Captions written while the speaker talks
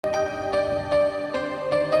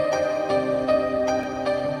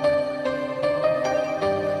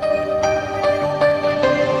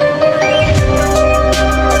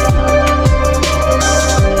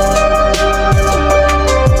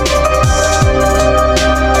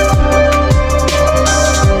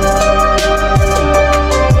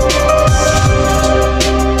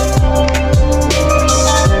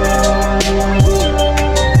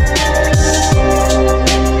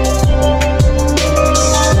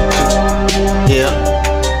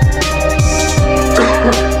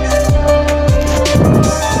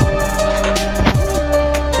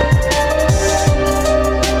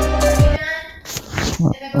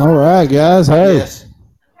right, guys. Hey. Yes.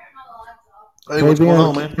 Hey, what's going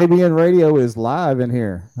on, man? KBN Radio is live in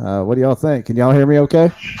here. What do y'all think? Can y'all hear me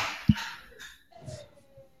okay?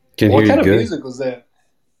 What kind of music was that?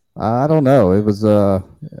 I don't know. It was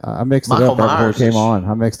I mixed it up right before it came on.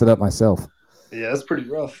 I mixed it up myself. Yeah, that's pretty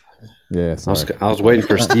rough. Yeah, I was waiting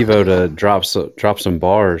for Steve-O to drop some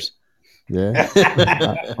bars. Yeah,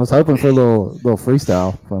 I was hoping for a little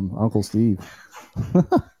freestyle from Uncle Steve.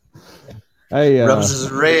 Hey,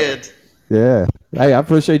 Roses red. Yeah. Hey, I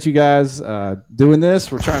appreciate you guys doing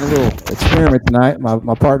this. We're trying a little experiment tonight.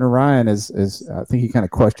 My partner Ryan is I think he kind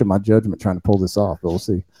of questioned my judgment trying to pull this off, but we'll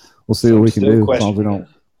see. We'll see what we can do as long as we don't.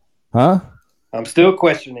 Huh? I'm still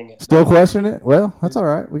questioning it. Still questioning it? Well, that's all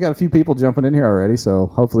right. We got a few people jumping in here already, so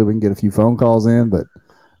hopefully we can get a few phone calls in. But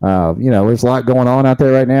there's a lot going on out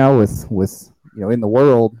there right now with in the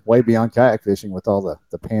world, way beyond kayak fishing with all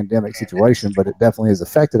the pandemic situation, but it definitely has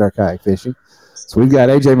affected our kayak fishing. So we've got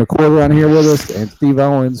AJ McCorder on here with us and Steve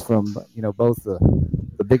Owens from both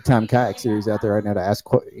the Big Time Kayak Series out there right now to ask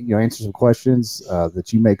answer some questions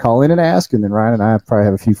that you may call in and ask, and then Ryan and I probably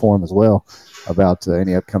have a few for him as well about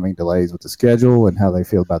any upcoming delays with the schedule and how they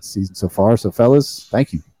feel about the season so far. So, fellas,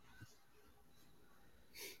 thank you.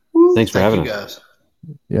 Thanks for having us, guys.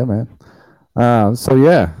 Yeah, man.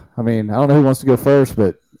 I mean, I don't know who wants to go first,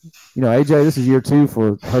 but AJ, this is year 2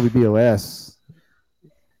 for Hobie BOS.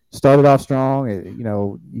 Started off strong,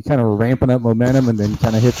 you kind of were ramping up momentum, and then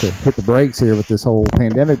kind of hit the brakes here with this whole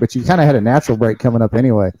pandemic. But you kind of had a natural break coming up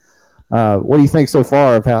anyway. What do you think so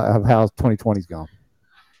far of how 2020's gone?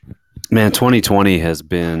 Man, 2020 has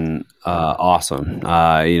been awesome.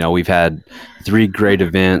 We've had 3 great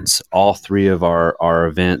events. All 3 of our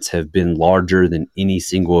events have been larger than any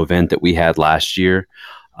single event that we had last year.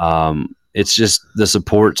 It's just the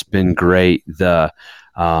support's been great. The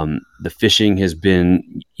fishing has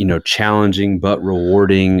been, challenging but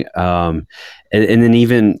rewarding. And then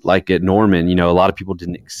even like at Norman, a lot of people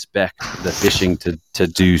didn't expect the fishing to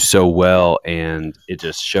do so well, and it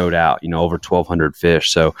just showed out, over 1,200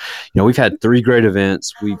 fish. So, we've had 3 great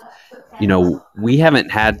events. We haven't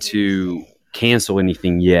had to cancel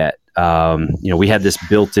anything yet. We had this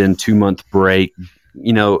built-in 2-month break,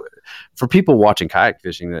 for people watching kayak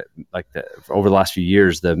fishing that over the last few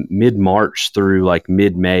years, the mid-March through like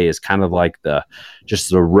mid-May is kind of like the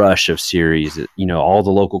rush of series. All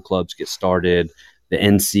the local clubs get started, the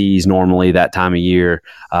NCs normally that time of year.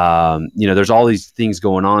 There's all these things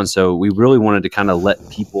going on. So we really wanted to kind of let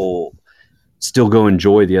people still go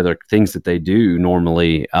enjoy the other things that they do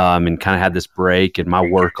normally, and kind of had this break, and my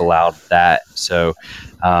work allowed that. So,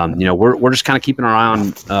 we're just kind of keeping our eye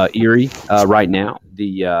on Erie right now.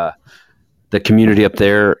 The community up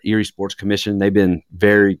there, Erie Sports Commission, they've been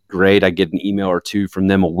very great. I get an email or 2 from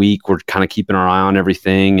them a week. We're kind of keeping our eye on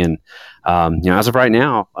everything. And, as of right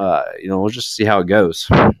now, we'll just see how it goes.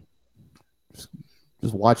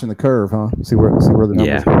 Just watching the curve, huh? See where the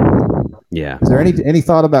numbers go. Yeah. Is there any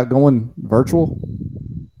thought about going virtual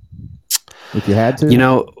if you had to?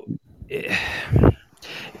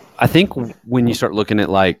 I think when you start looking at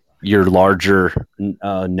like your larger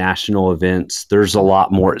national events, there's a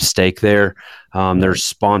lot more at stake there. There's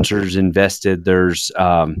sponsors invested. There's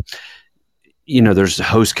there's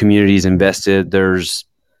host communities invested. There's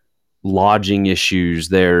lodging issues.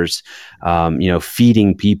 There's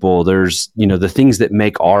feeding people. There's the things that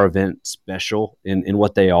make our event special in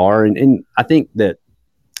what they are. And I think that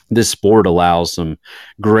this sport allows some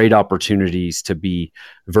great opportunities to be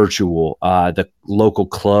virtual. The local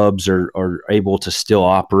clubs are able to still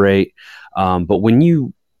operate. But when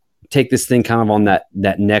you take this thing kind of on that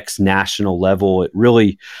next national level, it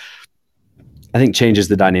really, I think, changes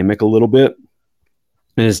the dynamic a little bit.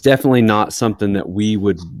 And it's definitely not something that we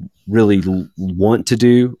would really want to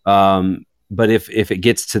do. But if it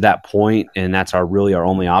gets to that point and that's our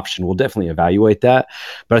only option, we'll definitely evaluate that.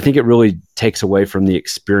 But I think it really takes away from the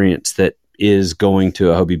experience that is going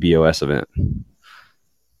to a Hobie BOS event.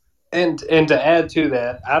 And to add to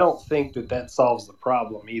that, I don't think that solves the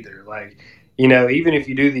problem either. Like, even if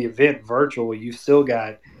you do the event virtual, you've still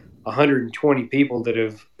got 120 people that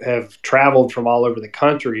have traveled from all over the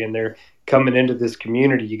country, and they're coming into this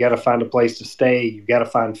community. You got to find a place to stay. You've got to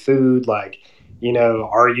find food. Like,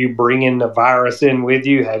 are you bringing the virus in with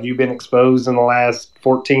you? Have you been exposed in the last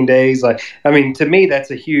 14 days? To me,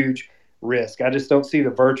 that's a huge risk. I just don't see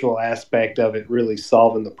the virtual aspect of it really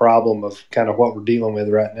solving the problem of kind of what we're dealing with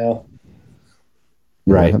right now.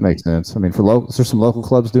 Right. That makes sense. I mean, there's some local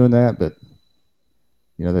clubs doing that, but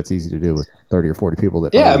that's easy to do with 30 or 40 people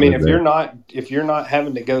that. Yeah, I mean, live if there. you're not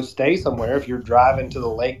having to go stay somewhere, if you're driving to the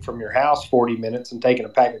lake from your house 40 minutes and taking a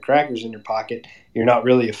pack of crackers in your pocket, you're not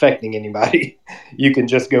really affecting anybody. You can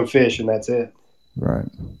just go fish and that's it. Right.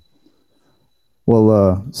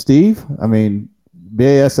 Well, Steve, I mean,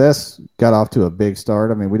 BASS got off to a big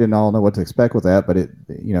start. I mean, we didn't all know what to expect with that, but it,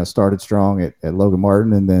 started strong at Logan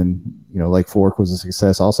Martin, and then, Lake Fork was a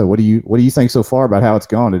success also. What do you think so far about how it's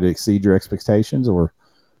gone? Did it exceed your expectations, or,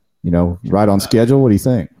 right on schedule? What do you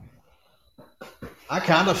think? I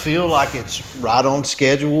kind of feel like it's right on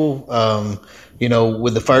schedule.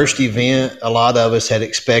 With the first event, a lot of us had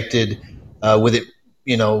expected, with it,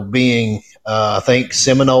 being, I think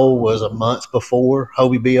Seminole was a month before,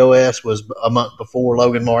 Hobie BOS was a month before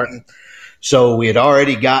Logan Martin. So we had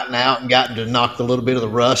already gotten out and gotten to knock a little bit of the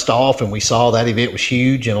rust off, and we saw that event was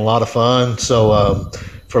huge and a lot of fun. So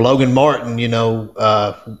for Logan Martin,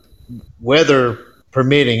 weather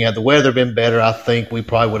permitting, had the weather been better, I think we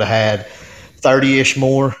probably would have had 30-ish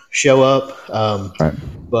more show up. Right.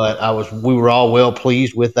 But we were all well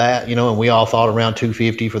pleased with that, and we all thought around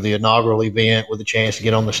 250 for the inaugural event with a chance to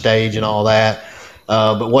get on the stage and all that.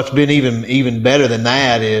 But what's been even better than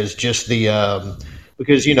that is just the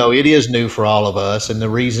because it is new for all of us, and the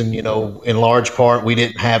reason in large part we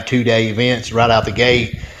didn't have 2-day events right out the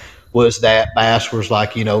gate was that Bass was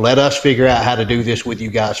like, let us figure out how to do this with you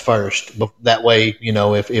guys first. But that way,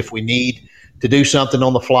 if we need to do something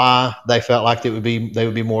on the fly, they felt like they would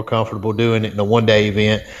be more comfortable doing it in a 1-day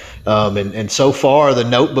event. And so far, the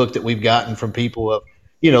notebook that we've gotten from people of,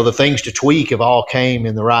 the things to tweak have all came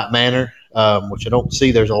in the right manner, which I don't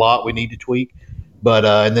see there's a lot we need to tweak. But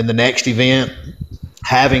and then the next event,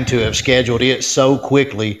 having to have scheduled it so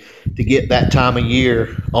quickly to get that time of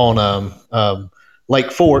year on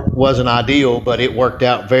Lake Fork wasn't ideal, but it worked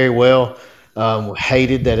out very well.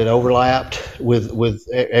 Hated that it overlapped with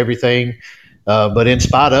everything. But in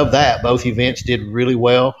spite of that, both events did really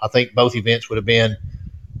well. I think both events would have been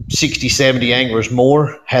 60, 70 anglers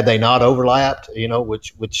more had they not overlapped,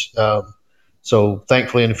 so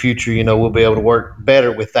thankfully in the future, we'll be able to work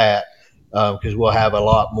better with that because we'll have a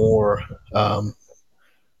lot more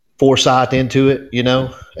foresight into it,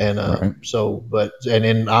 and Right. and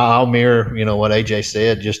then I'll mirror, what AJ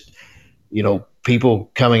said, just,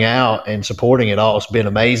 people coming out and supporting it all. It's been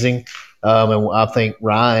amazing. And I think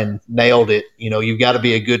Ryan nailed it. You've got to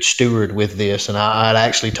be a good steward with this. And I'd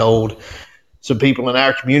actually told some people in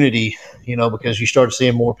our community, because you start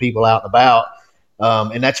seeing more people out and about,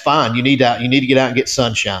 and that's fine. You need to get out and get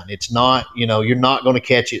sunshine. It's not, you're not going to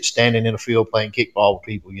catch it standing in a field playing kickball with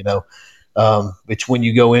people, it's when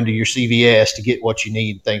you go into your CVS to get what you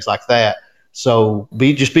need, things like that. So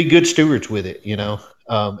be good stewards with it,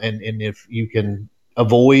 and if you can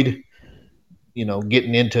avoid,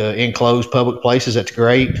 getting into enclosed public places, that's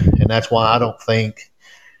great. And that's why I don't think,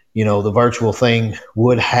 the virtual thing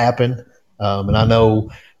would happen. And I know,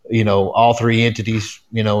 all three entities,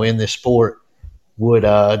 in this sport would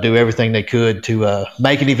do everything they could to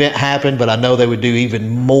make an event happen, but I know they would do even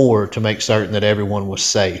more to make certain that everyone was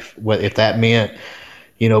safe. If that meant,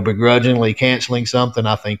 begrudgingly canceling something,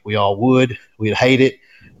 I think we all would. We'd hate it.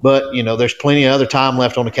 But, there's plenty of other time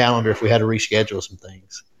left on the calendar if we had to reschedule some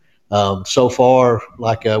things. So far,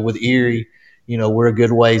 like with Erie, we're a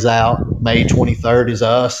good ways out. May 23rd is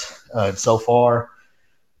us. So far,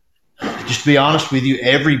 just to be honest with you,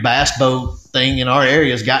 every bass boat thing in our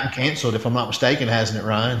area has gotten canceled, if I'm not mistaken, hasn't it,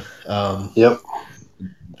 Ryan? Yep.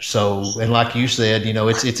 So, and like you said,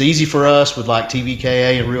 it's easy for us with like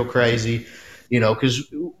TVKA and Real Crazy,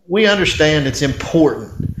 because we understand it's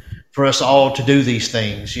important for us all to do these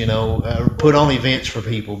things, put on events for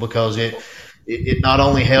people, because it not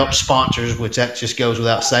only helps sponsors, which that just goes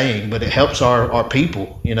without saying, but it helps our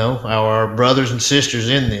people, our brothers and sisters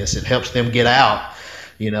in this. It helps them get out.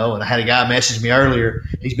 And I had a guy message me earlier.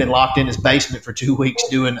 He's been locked in his basement for 2 weeks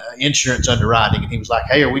doing insurance underwriting. And he was like,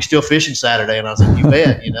 hey, are we still fishing Saturday? And I was like, you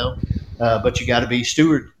bet, but you got to be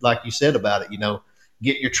steward, like you said about it,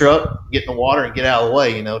 get your truck, get in the water and get out of the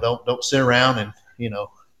way. Don't sit around and,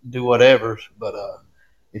 do whatever. But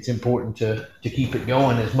it's important to keep it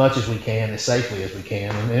going as much as we can, as safely as we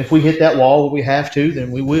can. And if we hit that wall where we have to,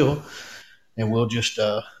 then we will. And we'll just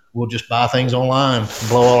buy things online,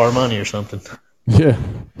 blow all our money or something. Yeah.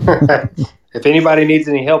 If anybody needs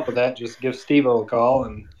any help with that, just give Steve-O a call.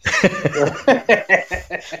 And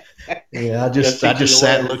yeah, I just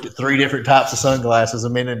sat and looked at 3 different types of sunglasses a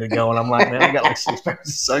minute ago, and I'm like, man, I got like 6 pairs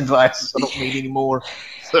of sunglasses. I don't need any more.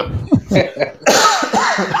 So.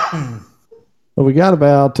 Well, we got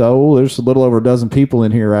about, there's a little over a dozen people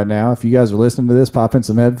in here right now. If you guys are listening to this, pop in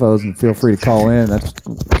some headphones and feel free to call in. That's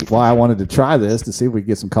why I wanted to try this, to see if we can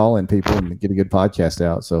get some call-in people and get a good podcast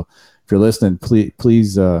out. So if you're listening,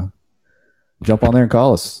 please jump on there and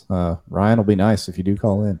call us. Ryan will be nice if you do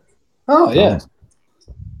call in. Oh, yeah.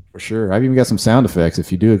 For sure. I've even got some sound effects.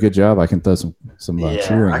 If you do a good job, I can throw some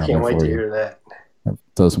cheering. I can't wait to hear that.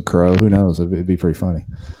 Throw some crow. Who knows? It'd be pretty funny.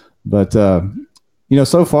 But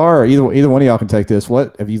so far, either one of y'all can take this.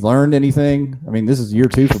 What have you learned? Anything? I mean, this is year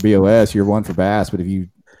 2 for BOS, year 1 for Bass. But have you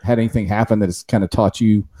had anything happen that has kind of taught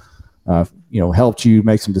you, helped you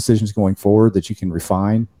make some decisions going forward that you can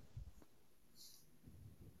refine?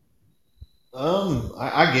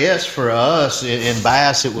 I guess for us in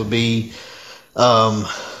Bass, it would be, and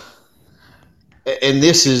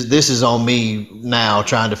this is on me now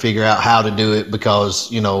trying to figure out how to do it because,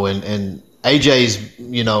 and AJ's,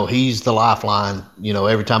 he's the lifeline.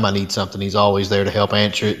 Every time I need something, he's always there to help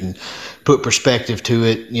answer it and put perspective to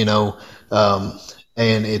it,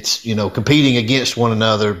 and it's, competing against one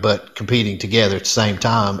another, but competing together at the same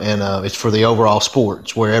time. And it's for the overall sport.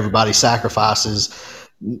 It's where everybody sacrifices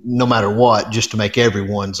no matter what, just to make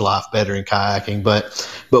everyone's life better in kayaking. But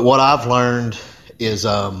what I've learned is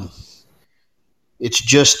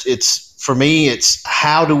for me, it's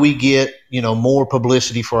how do we get, more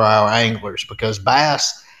publicity for our anglers, because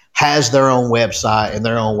Bass has their own website and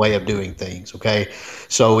their own way of doing things. Okay.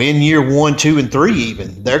 So in year 1, 2, and 3,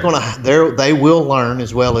 even they will learn,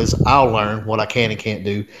 as well as I'll learn what I can and can't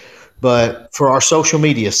do. But for our social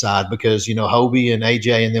media side, because, Hobie and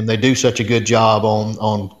AJ and them, they do such a good job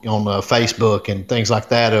on Facebook and things like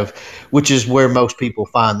that, which is where most people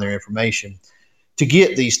find their information to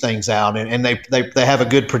get these things out, and they have a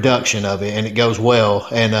good production of it, and it goes well.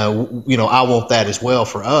 And, I want that as well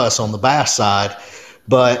for us on the Bass side,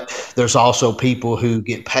 but there's also people who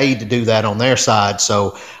get paid to do that on their side.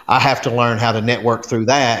 So I have to learn how to network through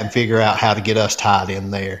that and figure out how to get us tied in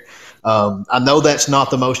there. I know that's not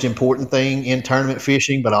the most important thing in tournament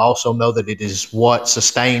fishing, but I also know that it is what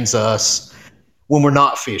sustains us when we're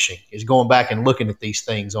not fishing, is going back and looking at these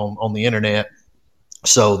things on the internet.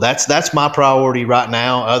 So that's my priority right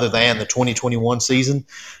now, other than the 2021 season,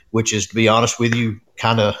 which is, to be honest with you,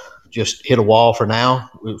 kind of just hit a wall for now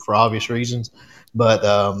for obvious reasons. But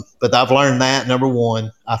I've learned that, number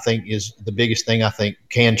one, I think is the biggest thing I think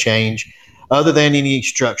can change, other than any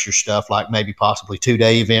structure stuff, like maybe possibly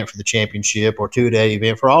 2-day event for the championship or 2-day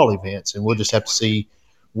event for all events. And we'll just have to see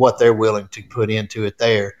what they're willing to put into it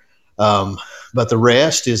there. But the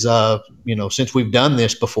rest is, since we've done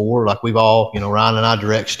this before, like we've all, Ryan and I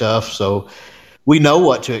direct stuff, so we know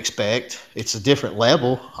what to expect. It's a different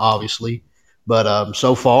level, obviously, but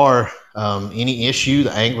so far, any issue,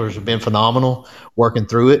 the anglers have been phenomenal working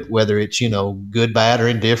through it, whether it's, good, bad, or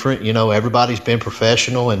indifferent. Everybody's been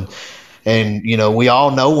professional, and we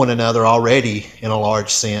all know one another already in a large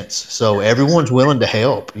sense. So everyone's willing to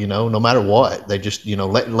help, no matter what. They just,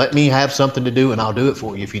 let me have something to do and I'll do it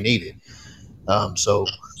for you if you need it. So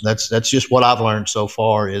that's just what I've learned so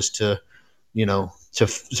far, is to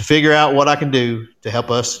figure out what I can do to help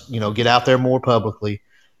us, get out there more publicly.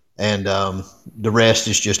 And the rest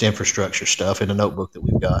is just infrastructure stuff in a notebook that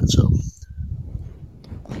we've got. So.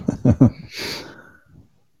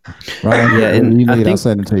 Ryan, yeah, and you need, I'll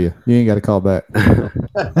send it to you. You ain't got to call back. Come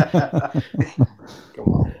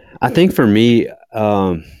on. I think for me,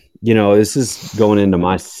 this is going into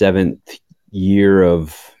my 7th year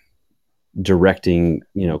of directing,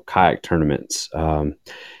 kayak tournaments.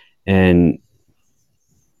 And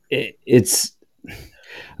it's,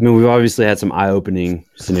 we've obviously had some eye-opening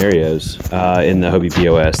scenarios in the Hobie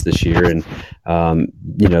BOS this year. And,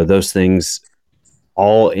 those things,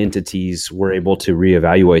 all entities were able to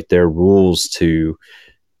reevaluate their rules to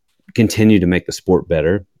continue to make the sport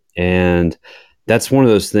better. And that's one of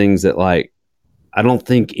those things that, I don't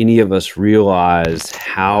think any of us realize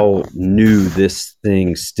how new this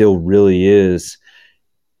thing still really is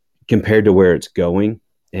compared to where it's going.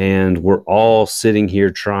 And we're all sitting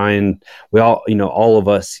here all of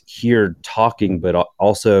us here talking, but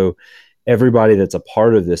also everybody that's a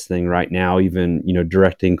part of this thing right now, even,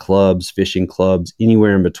 directing clubs, fishing clubs,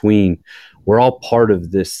 anywhere in between, we're all part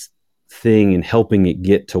of this thing and helping it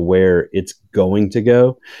get to where it's going to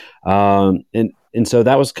go. And so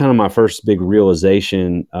that was kind of my first big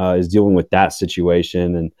realization, is dealing with that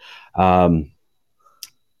situation. And,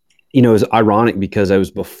 it was ironic because I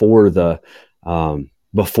was before the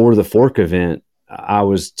Fork event. I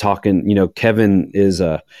was talking, Kevin is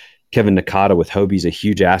Kevin Nakata with Hobie's a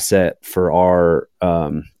huge asset for our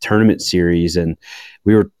tournament series. And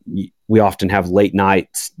we often have late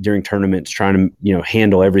nights during tournaments trying to,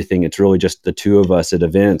 handle everything. It's really just the two of us at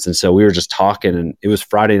events. And so we were just talking, and it was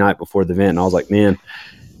Friday night before the event. And I was like, man,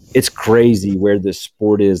 it's crazy where this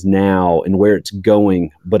sport is now and where it's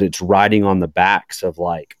going, but it's riding on the backs of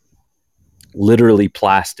like literally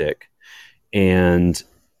plastic, and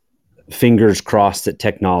fingers crossed that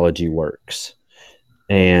technology works.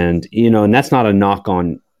 And, and that's not a knock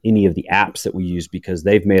on any of the apps that we use, because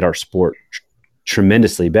they've made our sport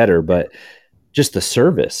tremendously better, but just the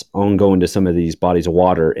service on going to some of these bodies of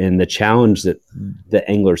water and the challenge that the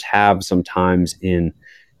anglers have sometimes in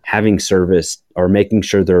having service or making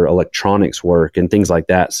sure their electronics work and things like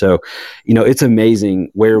that. So, it's amazing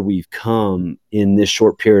where we've come in this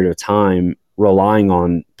short period of time, relying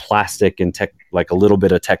on plastic and tech, like a little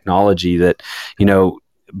bit of technology that,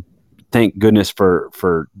 thank goodness for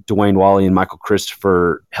Dwayne Wally and Michael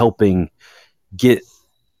Christopher helping get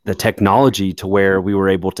the technology to where we were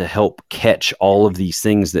able to help catch all of these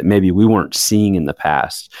things that maybe we weren't seeing in the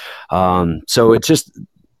past. So it's just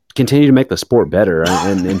continue to make the sport better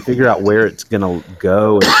and figure out where it's going to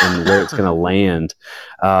go and where it's going to land.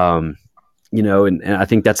 And I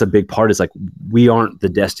think that's a big part, is like, we aren't the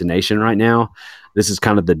destination right now. This is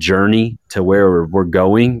kind of the journey to where we're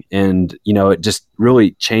going. And, it just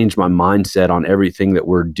really changed my mindset on everything that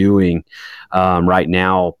we're doing right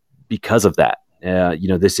now because of that.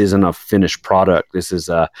 This isn't a finished product. This is,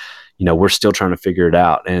 we're still trying to figure it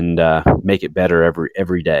out and make it better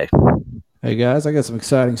every day. Hey guys, I got some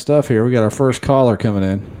exciting stuff here. We got our first caller coming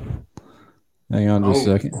in. Hang on just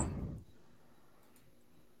a second.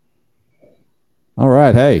 All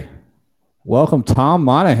right. Hey, welcome Tom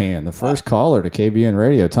Monahan, the first caller to KBN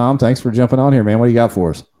Radio. Tom, thanks for jumping on here, man. What do you got for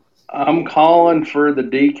us? I'm calling for the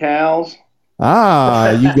decals.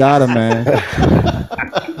 You got him, man.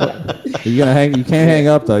 You can't hang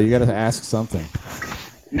up though. You got to ask something.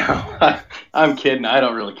 No, I'm kidding. I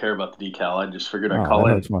don't really care about the decal. I just figured I'd call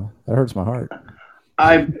it. That hurts my heart.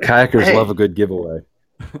 Kayakers love a good giveaway.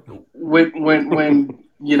 When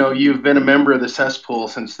you've been a member of the cesspool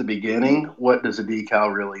since the beginning, what does a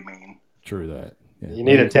decal really mean? True that. Yeah. You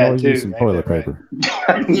need a tattoo. Some toilet paper.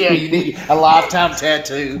 Yeah, you need a lifetime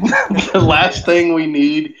tattoo. The last thing we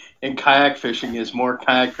need in kayak fishing is more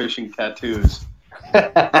kayak fishing tattoos.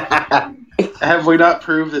 Have we not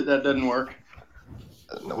proved that doesn't work?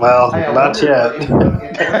 Well, not yet.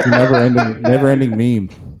 It's a never-ending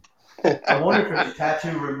meme. I wonder if there's a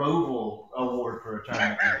tattoo removal award for a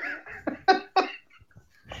tournament.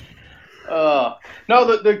 No,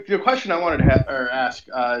 the question I wanted to ask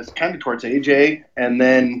is kind of towards AJ, and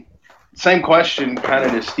then same question kind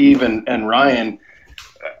of to Steve and Ryan.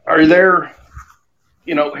 Are there,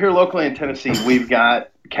 here locally in Tennessee, we've got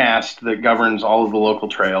CAST that governs all of the local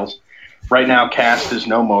trails. Right now, CAST is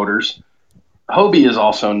no motors. Hobie is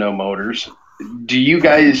also no motors. Do you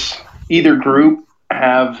guys, either group,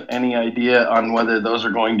 have any idea on whether those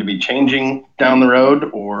are going to be changing down the road,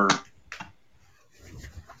 or?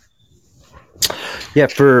 Yeah,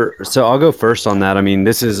 so I'll go first on that. I mean,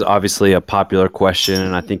 this is obviously a popular question,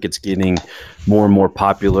 and I think it's getting more and more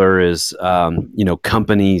popular as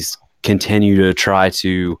companies continue to try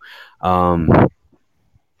to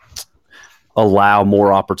allow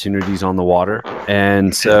more opportunities on the water.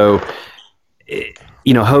 And so,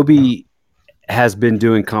 Hobie has been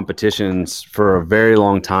doing competitions for a very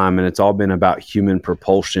long time, and it's all been about human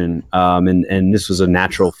propulsion. And this was a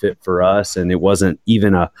natural fit for us, and it wasn't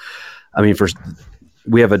even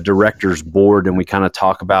we have a director's board, and we kind of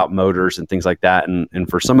talk about motors and things like that. And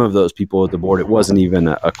for some of those people at the board, it wasn't even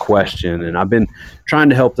a question. And I've been trying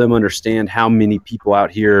to help them understand how many people out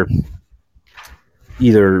here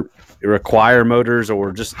either require motors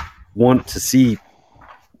or just want to see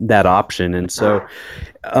that option. And so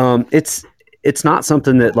it's not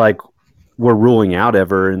something that like we're ruling out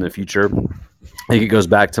ever in the future. I think it goes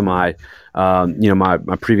back to my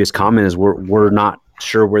my previous comment is we're not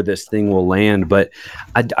sure where this thing will land, but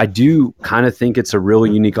I do kind of think it's a really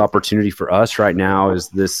unique opportunity for us right now.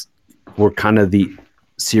 We're kind of the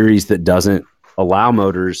series that doesn't allow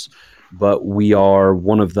motors, but we are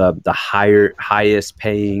one of the highest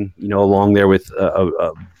paying, along there with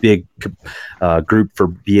a big group for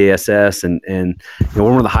BASS, and we're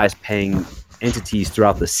one of the highest paying entities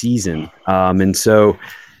throughout the season, and so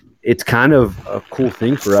it's kind of a cool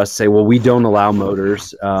thing for us to say, well, we don't allow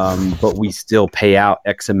motors, but we still pay out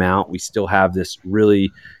X amount. We still have this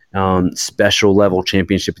really special level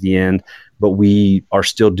championship at the end, but we are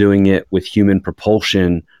still doing it with human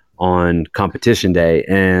propulsion on competition day.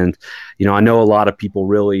 And, I know a lot of people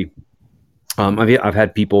really I've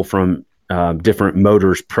had people from different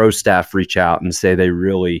motors pro staff reach out and say they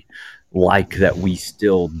really like that we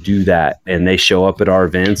still do that, and they show up at our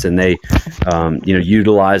events and they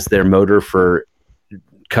utilize their motor for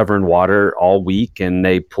covering water all week, and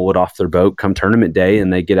they pull it off their boat come tournament day,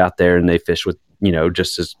 and they get out there and they fish with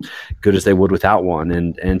just as good as they would without one.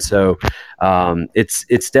 And so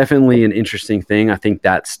it's definitely an interesting thing. I think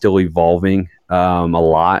that's still evolving a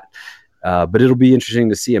lot. But it'll be interesting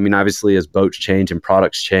to see. I mean, obviously, as boats change and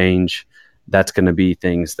products change, that's going to be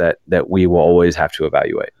things that we will always have to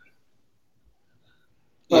evaluate.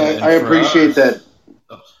 I appreciate that.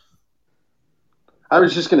 I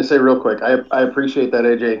was just going to say real quick, I appreciate that,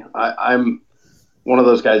 AJ. I'm one of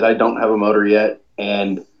those guys, I don't have a motor yet.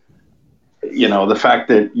 And, the fact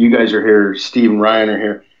that you guys are here, Steve and Ryan are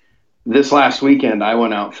here. This last weekend, I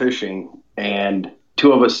went out fishing, and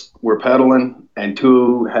 2 of us were pedaling and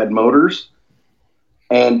 2 had motors.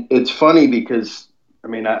 And it's funny because,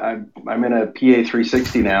 I'm in a PA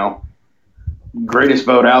 360 now, greatest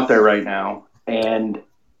boat out there right now. And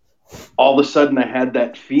all of a sudden I had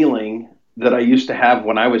that feeling that I used to have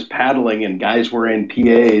when I was paddling and guys were in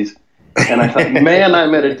PAs. And I thought, man,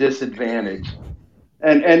 I'm at a disadvantage.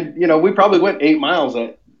 And we probably went 8 miles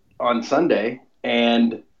on Sunday.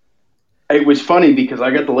 And it was funny because I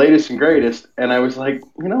got the latest and greatest. And I was like,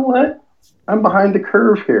 you know what? I'm behind the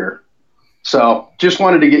curve here. So just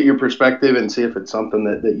wanted to get your perspective and see if it's something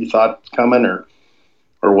that you thought coming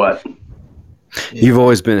or what. You've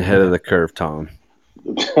always been ahead of the curve, Tom.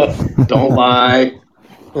 Don't lie.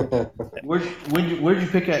 Where'd you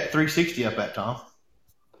pick that 360 up at, Tom?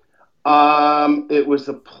 It was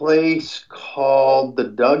a place called The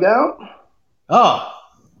Dugout. Oh.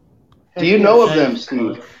 Do you know of them,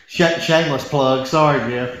 Steve? Shameless plug. Sorry,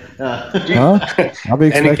 Jeff. I'll be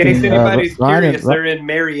expecting, and in case anybody's Ryan curious, they're in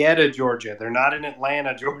Marietta, Georgia. They're not in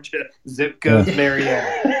Atlanta, Georgia. Zip code's Marietta.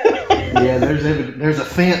 Yeah, there's a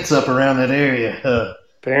fence up around that area.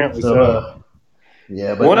 Apparently so.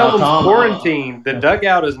 Yeah, but one of them's quarantined. The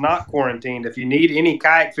Dugout is not quarantined. If you need any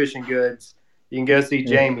kayak fishing goods, you can go see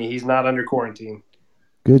Jamie. He's not under quarantine.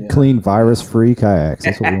 Good, clean, virus-free kayaks.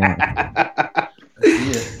 That's what we want.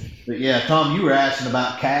 But yeah, Tom, you were asking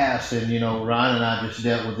about cast, and Ryan and I just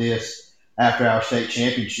dealt with this after our state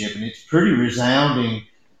championship, and it's pretty resounding.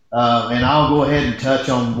 And I'll go ahead and touch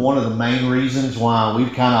on one of the main reasons why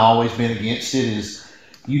we've kind of always been against it is,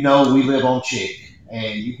 we live on Chick,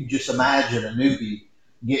 and you can just imagine a newbie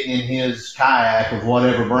getting in his kayak of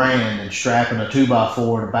whatever brand and strapping a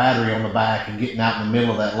 2x4 and a battery on the back and getting out in the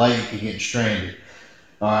middle of that lake and getting stranded.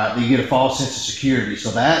 All right, you get a false sense of security.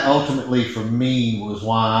 So that ultimately for me was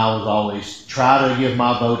why I was always try to give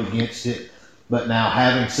my vote against it. But now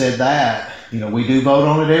having said that, we do vote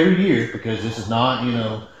on it every year because this is not,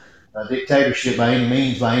 a dictatorship by any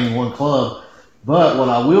means by any one club. But what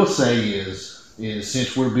I will say is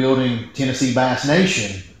since we're building Tennessee Bass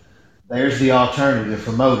Nation, there's the alternative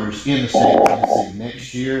for motors in the state of Tennessee.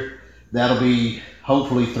 Next year, that'll be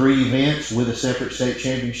hopefully 3 events with a separate state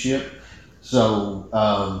championship. So,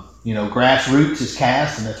 grassroots is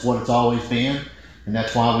cast, and that's what it's always been. And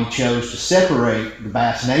that's why we chose to separate the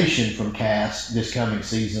Bass Nation from cast this coming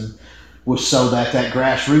season, was so that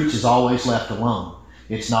grassroots is always left alone.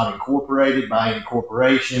 It's not incorporated by any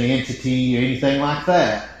corporation, entity, or anything like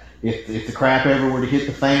that. If the crap ever were to hit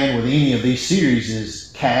the fan with any of these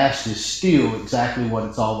series, cast is still exactly what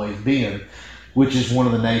it's always been, which is one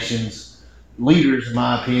of the nation's leaders, in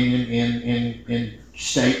my opinion, in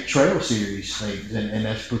state trail series things, and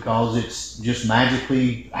that's because it's just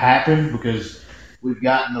magically happened because we've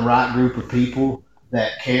gotten the right group of people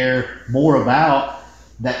that care more about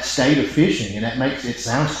that state of fishing, and that makes it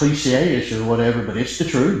sounds cliche-ish or whatever, but it's the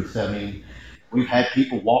truth. I mean, we've had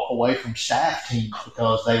people walk away from staff teams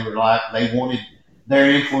because they wanted their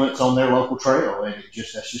influence on their local trail, and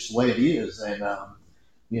that's just the way it is. And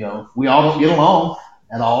we all don't get along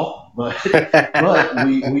at all, but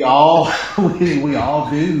we all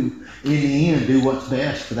do in the end do what's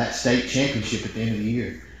best for that state championship at the end of the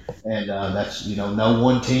year, and that's no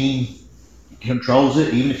one team controls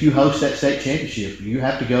it. Even if you host that state championship, you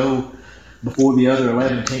have to go before the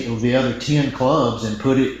other 10 clubs and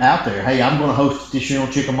put it out there. Hey, I'm going to host it this year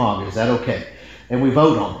on Chickamauga. Is that okay? And we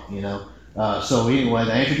vote on it. So anyway,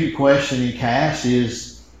 the answer to your question in cast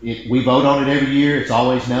is we vote on it every year. It's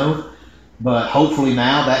always no. But hopefully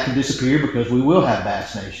now that can disappear because we will have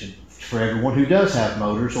Bass Nation for everyone who does have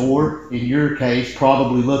motors, or in your case,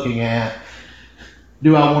 probably looking at,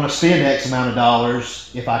 do I want to spend X amount of dollars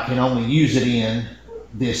if I can only use it in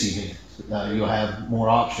this event? You'll have more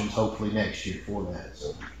options hopefully next year for that.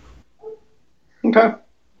 So. Okay.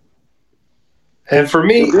 And for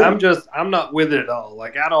me, I'm not with it at all.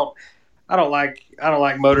 Like I don't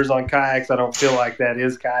like motors on kayaks. I don't feel like that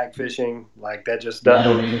is kayak fishing. Like that just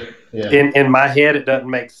doesn't. Yeah. In my head, it doesn't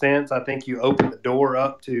make sense. I think you open the door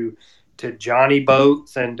up to Johnny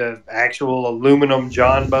boats and to actual aluminum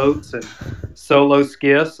John boats and solo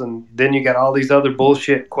skiffs, and then you got all these other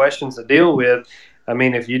bullshit questions to deal with. I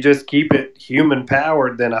mean, if you just keep it human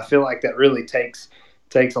powered, then I feel like that really takes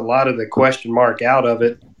a lot of the question mark out of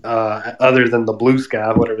it, other than the blue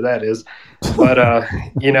sky, whatever that is. But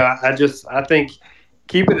I think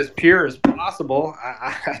keep it as pure as possible.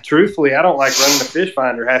 I truthfully, I don't like running the fish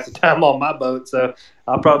finder half the time on my boat, so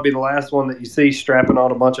I'll probably be the last one that you see strapping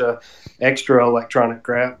on a bunch of extra electronic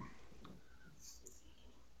crap.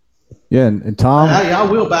 Yeah, and Tom, I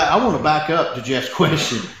want to back up to Jeff's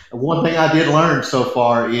question. One thing I did learn so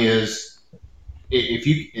far is if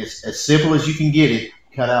you, it's as simple as you can get it,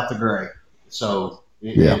 cut out the gray. So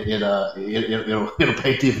it'll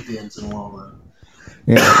pay dividends in the long run.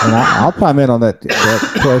 Yeah, and I'll chime in on that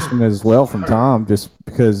question as well from Tom, just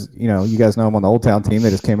because you guys know I'm on the Old Town team. They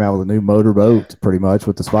just came out with a new motor boat, pretty much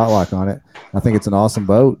with the Spotlock on it. I think it's an awesome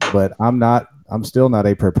boat, but I'm still not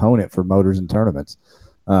a proponent for motors in tournaments.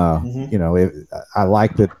 I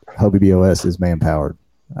like that Hobie BOS is man powered.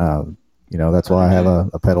 That's why I have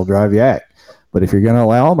a pedal drive yak. But if you're going to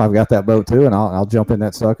allow them, I've got that boat too, and I'll jump in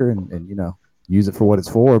that sucker and use it for what it's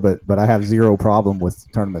for. But I have zero problem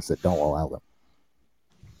with tournaments that don't allow them.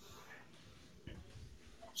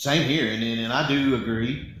 Same here, and I do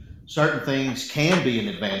agree. Certain things can be an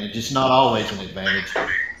advantage. It's not always an advantage.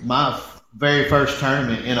 My very first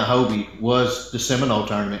tournament in a Hobie was the Seminole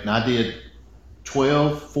tournament, and I did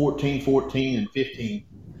 12, 14, 14, and 15,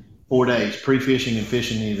 4 days, pre-fishing and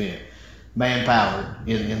fishing the event, man-powered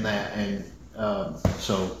in that. And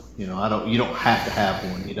so, you don't have to have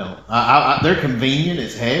one. You don't. They're convenient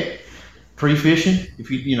as heck. Pre-fishing, if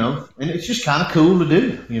and it's just kind of cool to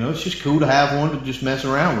do. It's just cool to have one to just mess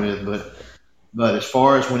around with. But as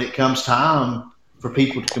far as when it comes time for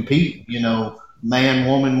people to compete, man,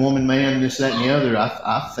 woman, man, this, that, and the other,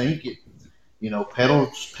 I think it.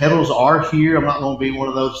 Pedals are here. I'm not going to be one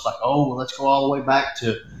of those like, oh, well, let's go all the way back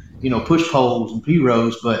to, push poles and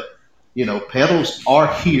P-rows. But, pedals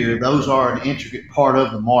are here. Those are an intricate part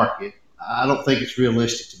of the market. I don't think it's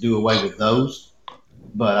realistic to do away with those.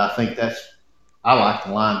 But I think I like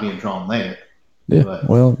the line being drawn there. Yeah. But,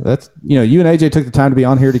 well, that's, you and AJ took the time to be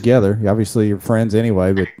on here together. Obviously, you're friends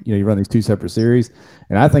anyway, but, you run these two separate series.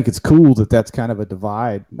 And I think it's cool that that's kind of a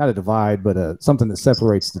divide, not a divide, but something that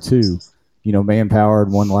separates the two.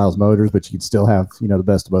 Man-powered, one allows motors, but you can still have, the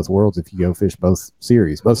best of both worlds if you go fish both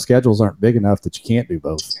series. Both schedules aren't big enough that you can't do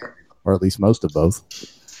both, or at least most of both.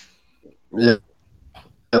 Yeah.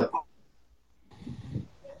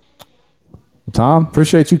 Tom,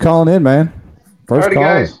 appreciate you calling in, man. First Alrighty, call.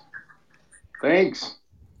 guys. Thanks.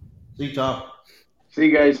 See you, Tom. See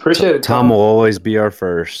you guys. Appreciate it, Tom will always be our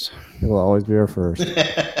first. He will always be our first.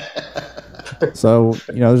 So,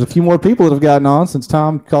 there's a few more people that have gotten on since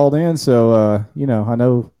Tom called in. So, I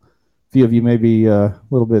know a few of you may be a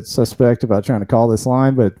little bit suspect about trying to call this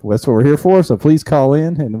line, but that's what we're here for. So please call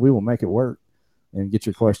in and we will make it work and get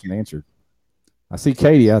your question answered. I see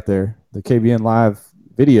Katie out there, the KBN Live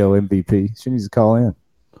video MVP. She needs to call in.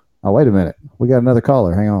 Oh, wait a minute. We got another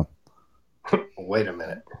caller. Hang on. Wait a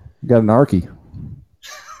minute. We got an Arky.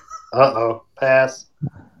 Uh-oh. Pass.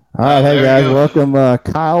 All right, hey there guys, you go. welcome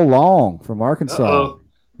Kyle Long from Arkansas. Uh-oh.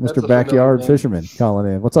 That's Mr. a Backyard familiar name. Fisherman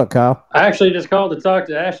calling in. What's up, Kyle? I actually just called to talk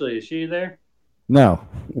to Ashley. Is she there? No,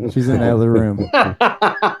 she's in the other room.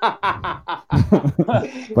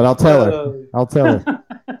 But I'll tell her. I'll tell her.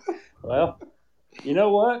 Well, you know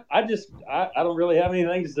what? I don't really have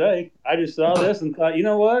anything to say. I just saw this and thought, you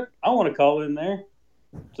know what? I want to call in there.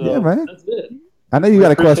 So Yeah, man. That's it. I know you got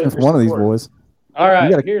a Appreciate question for your one of these support. boys. All right,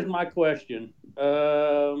 You gotta- here's my question.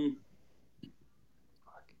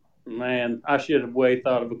 Man, I should have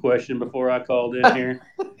thought of a question before I called in here.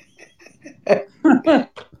 Wait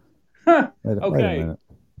a Okay. minute.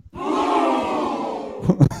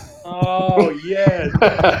 Oh, yes.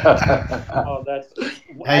 Oh, that's.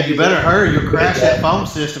 Hey, you better hurry. You'll crash that phone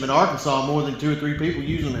system in Arkansas. More than 2 or 3 people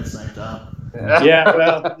using it at the same time. Yeah,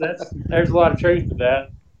 well, there's a lot of truth to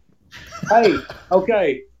that. Hey,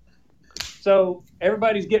 okay. So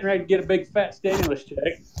everybody's getting ready to get a big fat stimulus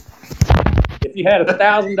check. If you had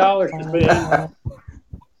 $1,000 to spend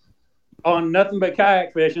on nothing but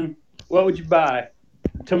kayak fishing, what would you buy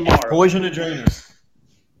tomorrow? Poison Adrenas.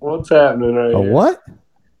 What's happening right A here? what?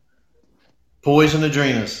 Poison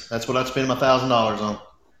Adrenas. That's what I'd spend my $1,000 on.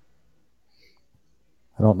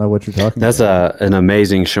 I don't know what you're talking That's about. an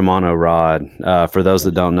amazing Shimano rod. For those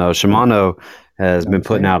that don't know, Shimano has been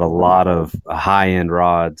putting out a lot of high-end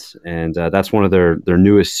rods, and that's one of their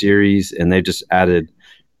newest series, and they just added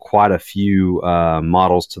quite a few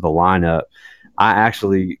models to the lineup. I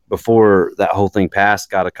actually, before that whole thing passed,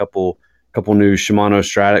 got a couple new Shimano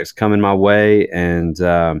Stradics coming my way, and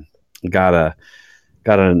got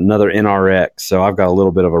another NRX. So I've got a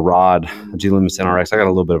little bit of a rod, a G-Loomis NRX. I got a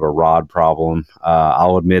little bit of a rod problem.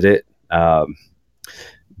 I'll admit it.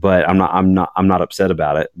 But I'm not upset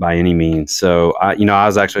about it by any means. So I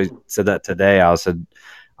was actually said that today. I said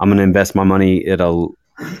I'm going to invest my money at a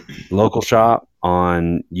local shop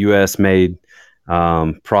on U.S. made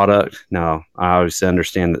product. Now I obviously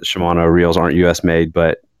understand that Shimano reels aren't U.S. made,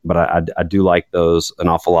 but I do like those an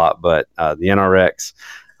awful lot. But the NRX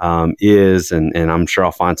is, and I'm sure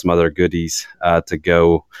I'll find some other goodies to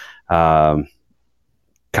go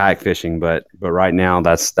kayak fishing, but right now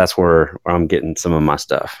that's where I'm getting some of my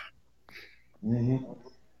stuff. Mm-hmm.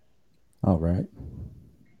 All right,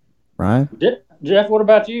 Ryan. Jeff, what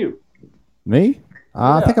about you? Me?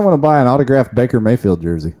 I think I'm going to buy an autographed Baker Mayfield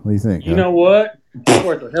jersey. What do you think? You know what? It's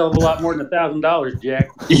worth a hell of a lot more than $1,000, Jack.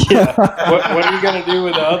 Yeah. What are you going to do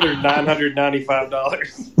with the other $995?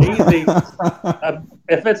 Easy.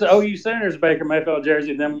 If it's an OU Senators Baker Mayfield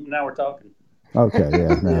jersey, then now we're talking. Okay,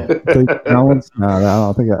 yeah, no. No, I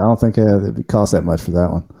don't think it cost that much for that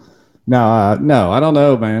one. No, I don't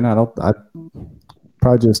know, man. I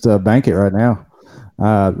probably just bank it right now.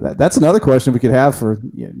 That's another question we could have for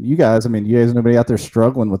you guys. I mean, you guys, nobody out there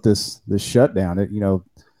struggling with this shutdown.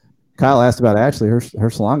 Kyle asked about Ashley. Her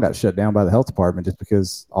salon got shut down by the health department just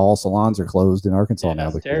because all salons are closed in Arkansas now.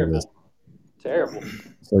 That's terrible. Terrible.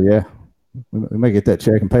 So yeah, we may get that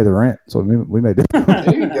check and pay the rent. So we may do.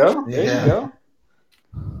 There you go. There you go.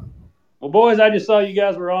 Well, boys, I just saw you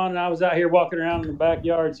guys were on, and I was out here walking around in the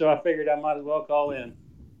backyard, so I figured I might as well call in.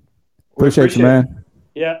 Appreciate you, man.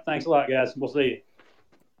 Yeah, thanks a lot, guys. We'll see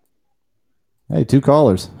you. Hey, 2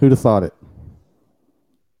 callers. Who'd have thought it?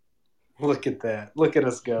 Look at that. Look at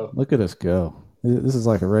us go. Look at us go. This is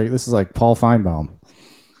like this is like Paul Feinbaum.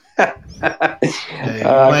 Hey, I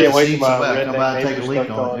can't wait to come by and take a leak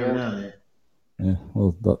on it every now and then. Yeah,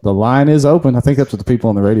 well, the line is open. I think that's what the people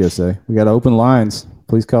on the radio say. We got open lines.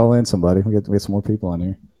 Please call in, somebody. We get some more people on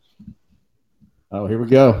here. Oh, here we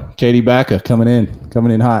go. Katie Bacca coming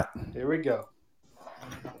in hot. Here we go.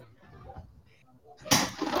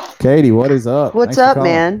 Katie, what is up? What's up,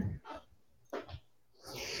 man?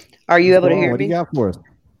 Are you able to hear me? What do you got for us?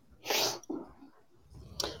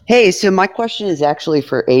 Hey, so my question is actually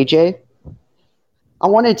for AJ. I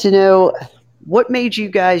wanted to know what made you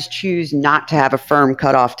guys choose not to have a firm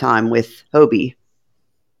cutoff time with Hobie?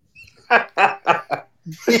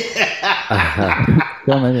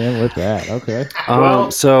 Coming in with that. Okay.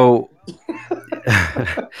 So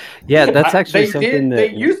yeah, that's actually something they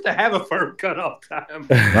used to have a firm cutoff time.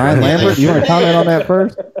 Ryan Lambert, you want to comment on that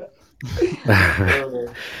first?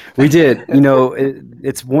 We did.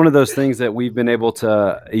 It's one of those things that we've been able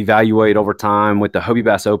to evaluate over time with the Hobie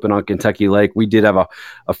Bass Open on Kentucky Lake. We did have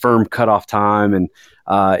a firm cutoff time, and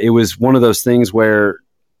it was one of those things where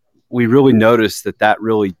we really noticed that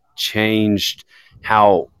really changed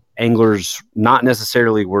how anglers not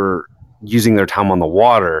necessarily were using their time on the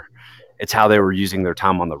water. It's how they were using their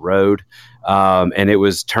time on the road. And it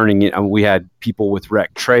was turning it. We had people with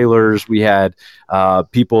wrecked trailers. We had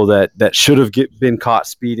people that should have been caught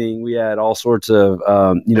speeding. We had all sorts of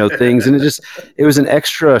things, and it was an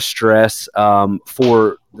extra stress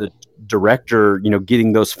for the director,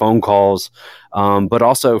 getting those phone calls, but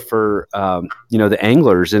also for the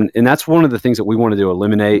anglers, and that's one of the things that we wanted to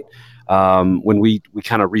eliminate. When we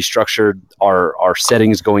kind of restructured our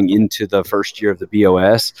settings going into the first year of the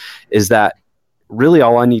BOS, is that really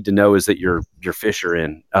all I need to know is that your fish are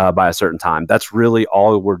in by a certain time. That's really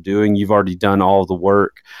all we're doing. You've already done all the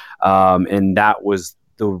work, and that was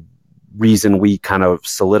the reason we kind of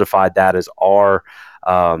solidified that as our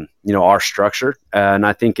structure. And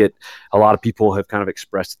I think a lot of people have kind of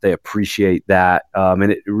expressed that they appreciate that,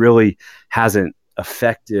 and it really hasn't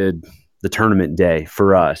affected the tournament day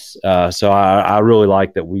for us. So I really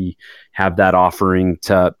like that we have that offering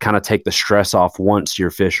to kind of take the stress off once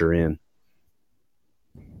your fish are in.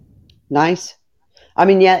 Nice. I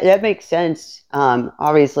mean, yeah, that makes sense.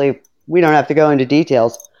 Obviously, we don't have to go into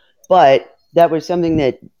details, but that was something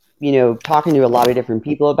that, talking to a lot of different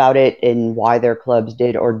people about it and why their clubs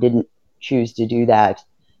did or didn't choose to do that.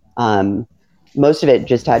 Most of it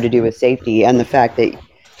just had to do with safety and the fact that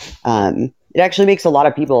it actually makes a lot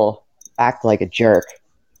of people act like a jerk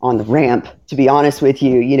on the ramp, to be honest with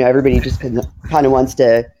you. Everybody just kind of wants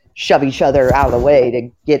to shove each other out of the way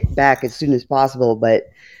to get back as soon as possible.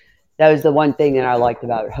 But that was the one thing that I liked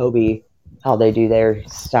about Hobie. how they do their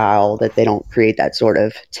style, that they don't create that sort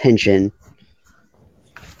of tension.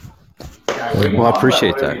 Well, I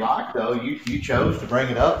appreciate that. You like, though. You chose to bring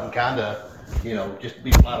it up and kind of, just to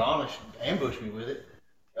be flat honest, ambush me with it.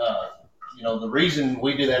 The reason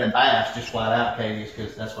we do that in bass, just flat out, Katie, is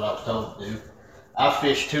because that's what I was told to do. I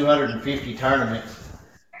fished 250 tournaments.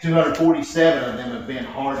 247 of them have been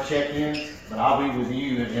hard check-ins, but I'll be with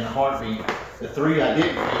you in a heartbeat. The 3 I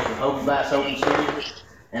didn't fish were Hobie Bass Open Series,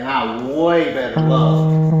 and I way better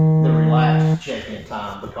love the relaxed check-in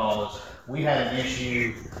time because we had an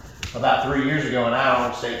issue about 3 years ago in our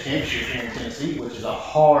own state championship here in Tennessee, which is a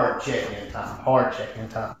hard check-in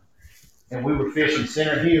time. And we were fishing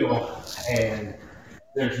Center Hill, and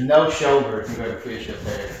there's no shoulder if you've ever fished up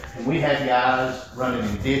there. And we had guys running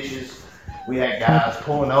in ditches. We had guys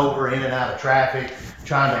pulling over in and out of traffic,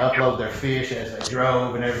 trying to upload their fish as they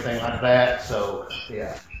drove and everything like that. So,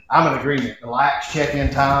 yeah, I'm in agreement. Relaxed check-in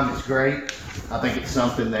time is great. I think it's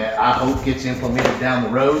something that I hope gets implemented down the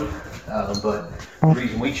road. But the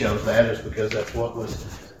reason we chose that is because that's what was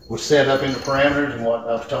set up in the parameters and what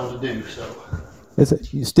I was told to do. So,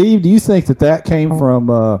 Steve, do you think that came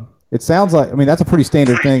from? It sounds like, that's a pretty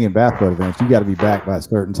standard thing in bass boat events. You got to be back by a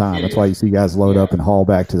certain time. That's why you see guys load up and haul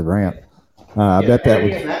back to the ramp. I bet that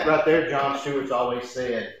was. That right there, John Stewart's always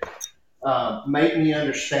said, make me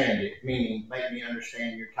understand it, meaning make me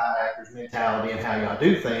understand your kayaker's mentality and how y'all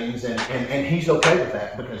do things. And he's okay with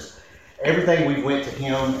that because everything we went to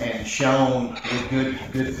him and shown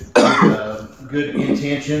with good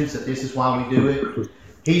intentions that this is why we do it.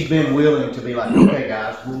 He's been willing to be like, okay,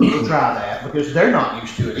 guys, we'll try that because they're not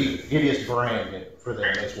used to it either. It is brand new for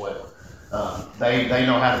them as well. They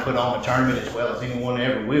know how to put on a tournament as well as anyone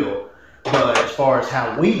ever will. But as far as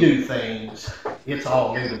how we do things, it's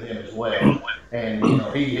all new to them as well. And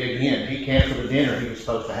he canceled the dinner he was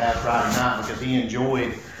supposed to have Friday night because he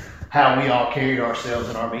enjoyed how we all carried ourselves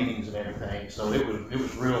in our meetings and everything. So it was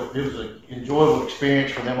an enjoyable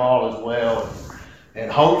experience for them all as well.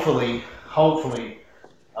 And hopefully,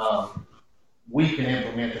 we can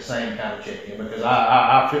implement the same kind of check-in because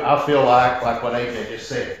I feel like what AJ just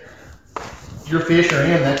said. Your fish are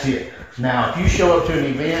in, that's it. Now, if you show up to an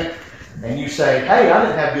event and you say, hey, I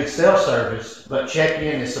didn't have good cell service, but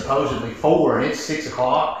check-in is supposedly 4 and it's 6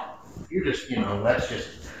 o'clock, you're just, that's just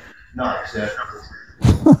not acceptable.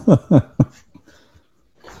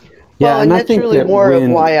 Yeah, well, and that's really more of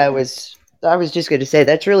why I was just going to say,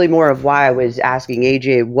 that's really more of why I was asking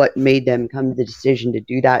AJ what made them come to the decision to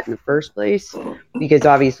do that in the first place, because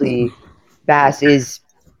obviously bass is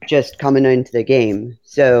just coming into the game.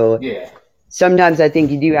 So yeah. Sometimes I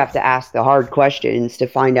think you do have to ask the hard questions to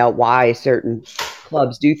find out why certain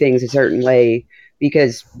clubs do things a certain way,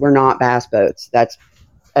 because we're not bass boats. That's,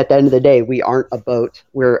 at the end of the day, we aren't a boat,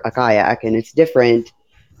 we're a kayak, and it's different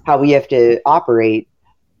how we have to operate.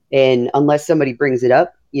 And unless somebody brings it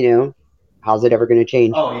up, how's it ever going to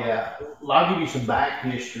change? Oh, yeah. Well, I'll give you some back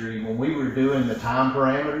history. When we were doing the time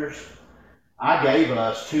parameters, I gave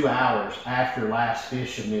us 2 hours after last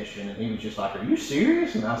fish submission, and he was just like, are you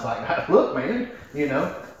serious? And I was like, look, man,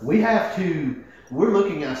 we're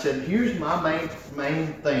looking, I said, here's my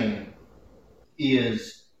main thing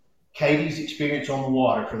is Katie's experience on the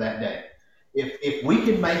water for that day. If we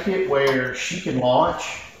can make it where she can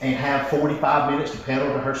launch and have 45 minutes to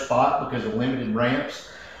pedal to her spot because of limited ramps,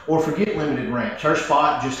 or forget limited ramps. Her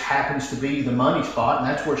spot just happens to be the money spot, and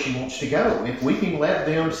that's where she wants to go. If we can let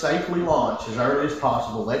them safely launch as early as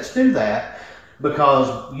possible, let's do that,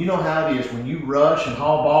 because you know how it is. When you rush and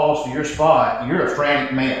haul balls to your spot, you're a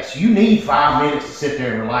frantic mess. You need 5 minutes to sit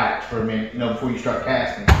there and relax for a minute, before you start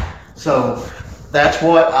casting. So that's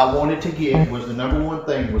what I wanted to get, was the number one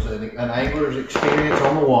thing, was an angler's experience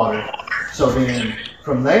on the water. So then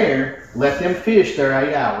from there, let them fish their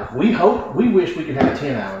 8 hours. We wish we could have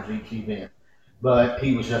 10 hours each event. But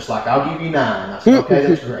he was just like, I'll give you 9. I said, okay,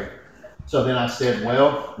 that's great. So then I said,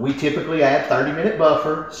 well, we typically add 30-minute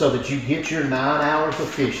buffer so that you get your 9 hours of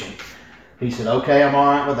fishing. He said, okay, I'm all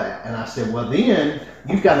right with that. And I said, well, then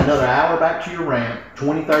you've got another hour back to your ramp,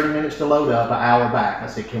 20, 30 minutes to load up, an hour back. I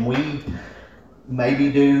said, can we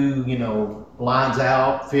maybe do, lines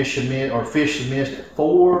out, fish submit at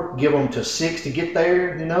 4, give them to 6 to get there,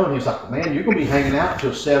 and he was like, man, you're going to be hanging out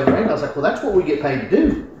till 7 or 8. I was like, well, that's what we get paid to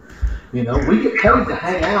do. We get paid to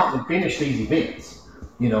hang out and finish these events.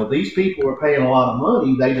 These people are paying a lot of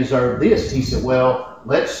money. They deserve this. He said, well,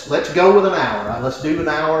 let's go with an hour. Right? Let's do an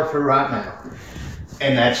hour for right now.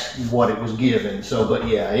 And that's what it was given. So, but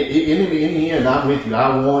yeah, in the end, I'm with you.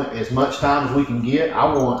 I want as much time as we can get. I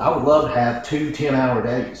would love to have 2 10-hour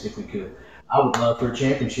days if we could. I would love for a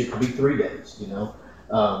championship to be 3 days,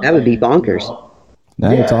 That would be bonkers.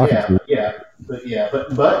 Now you're talking to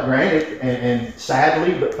but granted, and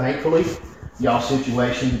sadly, but thankfully, y'all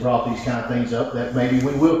situation brought these kind of things up that maybe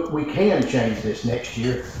we can change this next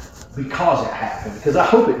year because it happened. Because I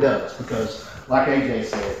hope it does. Because like AJ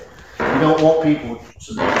said, you don't want people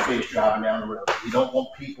submitting fish driving down the road. You don't want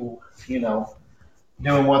people,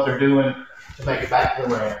 doing what they're doing to make it back to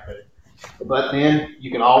the ramp. But then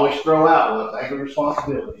you can always throw out, well, take the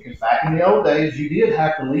responsibility. Because back in the old days, you did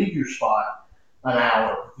have to leave your spot an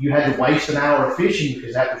hour. You had to waste an hour of fishing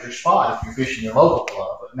because that was your spot if you're fishing your local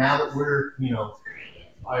club. But now that we're,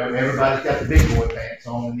 everybody's got the big boy pants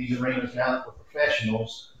on in these arenas now that we're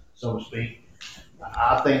professionals, so to speak,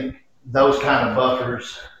 I think those kind of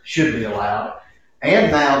buffers should be allowed.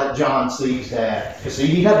 And now that John sees that, because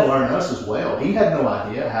he had to learn us as well. He had no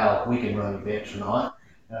idea how we can run events or not.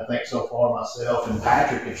 And I think so far myself and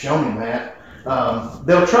Patrick have shown him that.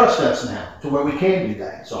 They'll trust us now to where we can do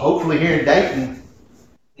that. So hopefully here in Dayton,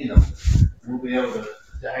 we'll be able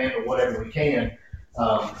to handle whatever we can.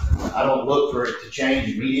 I don't look for it to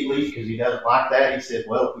change immediately because he doesn't like that. He said,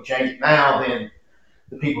 well, if we change it now, then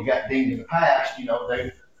the people got dinged in the past, and I'm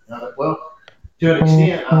like, well, to an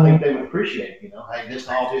extent, I think they would appreciate, hey, this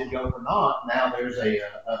all didn't go for naught. Now there's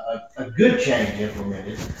a good change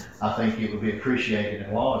implemented. I think it would be appreciated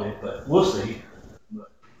and lauded, but we'll see.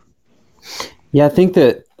 Yeah, I think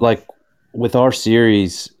that like with our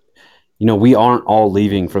series, we aren't all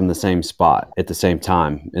leaving from the same spot at the same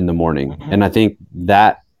time in the morning. And I think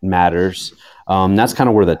that matters. That's kind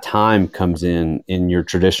of where the time comes in your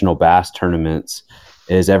traditional bass tournaments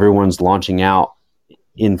is everyone's launching out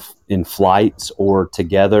in flights or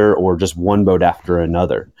together or just one boat after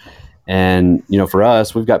another. And, for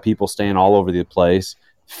us, we've got people staying all over the place,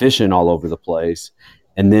 fishing all over the place.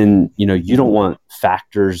 And then, you don't want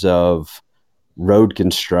factors of road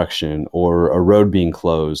construction or a road being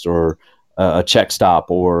closed or a check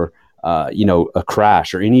stop or, a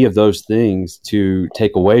crash or any of those things to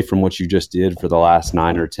take away from what you just did for the last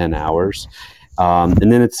 9 or 10 hours.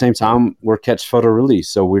 And then at the same time, we're catch, photo, release.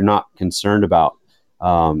 So we're not concerned about,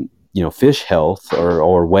 fish health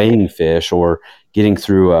or weighing fish or getting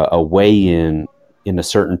through a weigh-in in a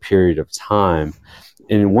certain period of time.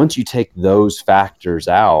 And once you take those factors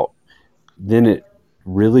out, then it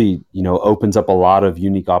really, opens up a lot of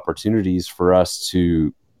unique opportunities for us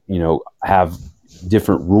to, have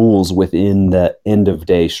different rules within the end of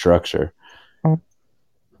day structure.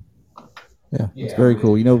 Yeah, it's very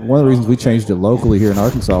cool. One of the reasons we changed it locally here in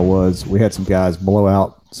Arkansas was we had some guys blow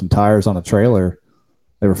out some tires on a trailer.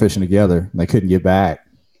 They were fishing together, and they couldn't get back,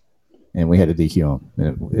 and we had to DQ them.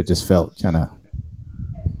 And it just felt kind of,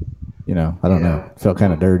 I don't know, it felt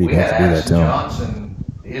kind of dirty to have to do that to him. Johnson,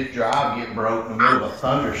 his drive get broke in the middle of a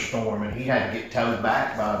thunderstorm, and he had to get towed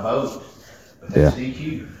back by a boat. But that's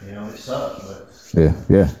DQ. It sucks, but.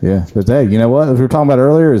 Yeah. But hey, you know what? As we were talking about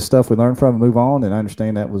earlier, is stuff we learned from and move on. And I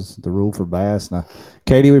understand that was the rule for bass. Now,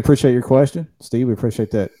 Katie, we appreciate your question. Steve, we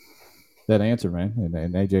appreciate that answer, man,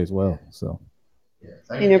 and AJ as well. So,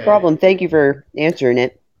 no problem. Thank you for answering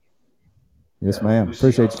it. Yes, ma'am.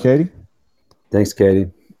 Appreciate you, Katie. Thanks,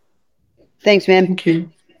 Katie. Thanks, man. Thank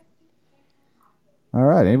you. All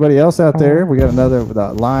right. Anybody else out there? We got another.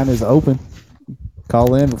 The line is open.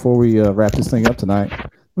 Call in before we wrap this thing up tonight.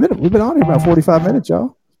 We've been on here about 45 minutes, y'all.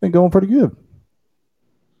 It's been going pretty good.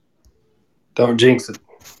 Don't jinx it.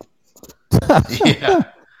 Yeah.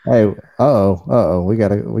 Hey, we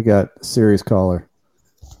got a serious caller.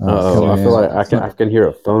 I feel like I can hear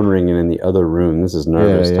a phone ringing in the other room. This is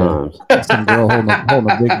nervous times. Some girl holding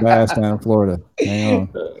a big bass down in Florida. Hang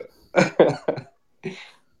on.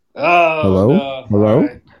 Hello?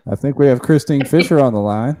 Right. I think we have Christine Fisher on the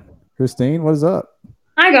line. Christine, what is up?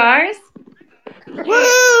 Hi, guys.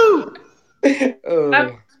 Woo! I have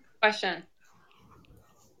a question.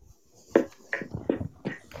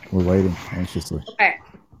 We're waiting anxiously. Okay.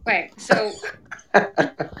 So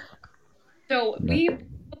we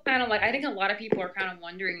kind of I think a lot of people are kind of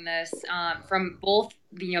wondering this from both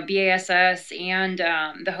the BASS and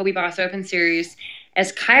the Hobie Boss Open Series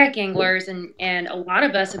as kayak anglers, and a lot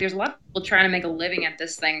of us. So there's a lot of people trying to make a living at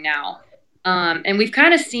this thing now. And we've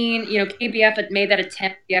kind of seen, KBF had made that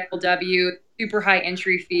attempt, the FLW, super high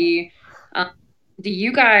entry fee. Do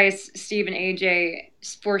you guys, Steve and AJ,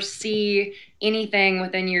 foresee anything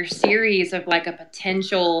within your series of a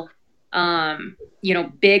potential,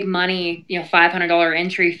 big money, $500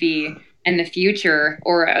 entry fee in the future,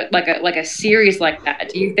 or a series like that?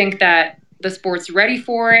 Do you think that the sport's ready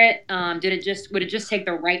for it? Would it just take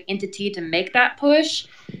the right entity to make that push?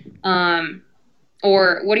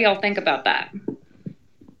 Or what do y'all think about that?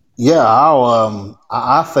 Yeah,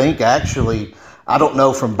 I think actually, I don't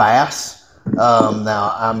know from bass,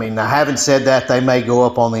 Now, I mean, having said that, they may go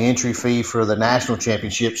up on the entry fee for the national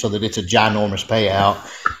championship so that it's a ginormous payout.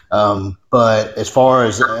 But as far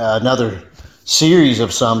as another series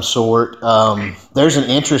of some sort, there's an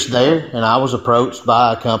interest there, and I was approached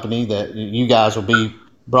by a company that you guys will be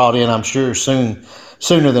brought in, I'm sure,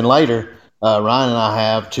 sooner than later. Ryan and I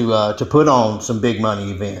have to put on some big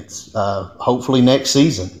money events, hopefully next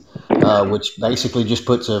season, which basically just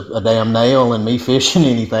puts a damn nail in me fishing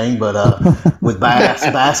anything. But with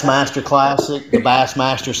Bassmaster Classic, the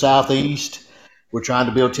Bassmaster Southeast, we're trying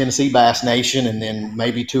to build Tennessee Bass Nation, and then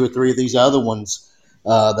maybe 2 or 3 of these other ones.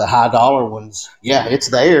 The high dollar ones, yeah, it's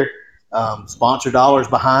there. Sponsor dollars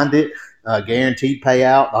behind it, guaranteed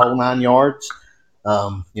payout, the whole 9 yards.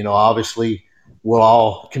 Obviously, we'll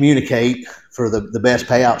all communicate for the best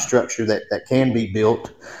payout structure that can be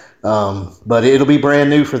built. But it'll be brand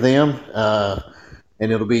new for them,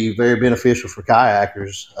 and it'll be very beneficial for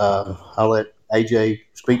kayakers. I'll let AJ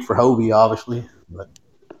speak for Hobie, obviously. But.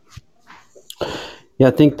 Yeah,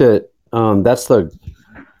 I think that that's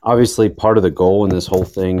obviously part of the goal in this whole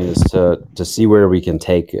thing is to see where we can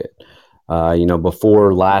take it.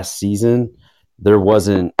 Before last season, there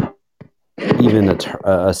wasn't even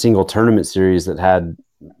a single tournament series that had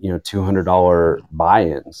 $200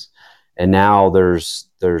 buy-ins, and now there's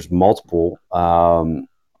multiple,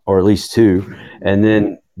 or at least 2, and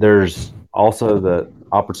then there's also the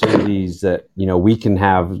opportunities that we can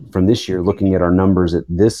have from this year, looking at our numbers at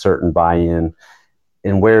this certain buy-in,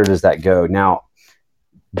 and where does that go now?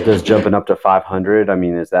 Does jumping up to 500? I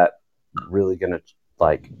mean, is that really going to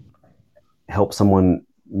help someone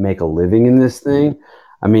make a living in this thing?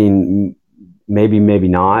 I mean, maybe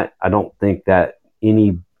not. I don't think that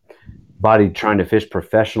anybody trying to fish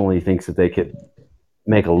professionally thinks that they could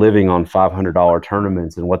make a living on $500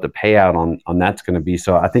 tournaments and what the payout on that's going to be.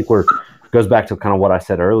 So I think goes back to kind of what I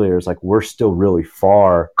said earlier. Is we're still really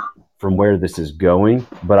far from where this is going,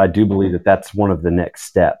 but I do believe that that's one of the next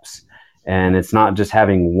steps. And it's not just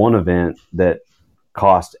having one event that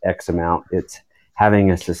costs X amount. It's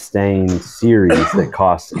having a sustained series that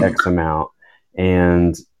costs X amount,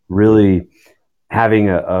 and really having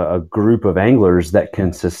a group of anglers that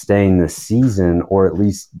can sustain the season, or at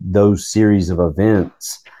least those series of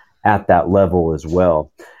events at that level as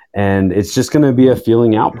well. And it's just going to be a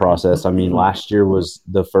feeling out process. I mean, last year was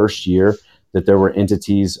the first year that there were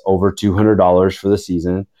entities over $200 for the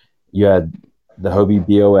season. You had the Hobie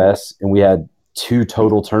BOS, and we had 2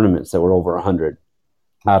 total tournaments that were over 100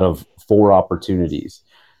 out of 4 opportunities.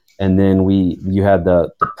 And then you had the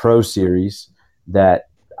Pro Series that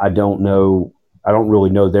I don't really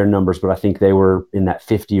know their numbers, but I think they were in that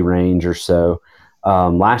 50 range or so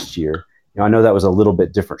last year. I know that was a little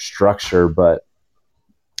bit different structure, but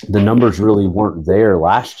the numbers really weren't there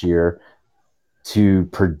last year to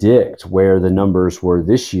predict where the numbers were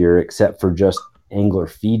this year, except for just angler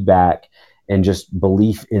feedback and just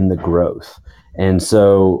belief in the growth. And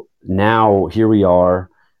so now here we are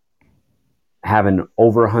having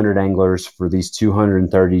over 100 anglers for these $230,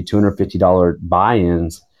 $250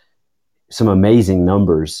 buy-ins, some amazing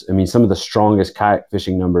numbers. I mean, some of the strongest kayak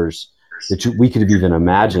fishing numbers that we could have even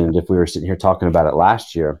imagined if we were sitting here talking about it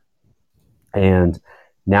last year. And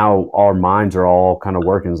now our minds are all kind of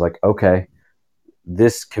working. It's okay,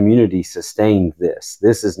 this community sustained this.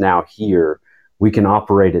 This is now here. We can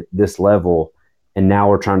operate at this level, and now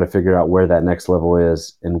we're trying to figure out where that next level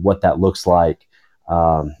is and what that looks like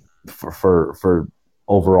for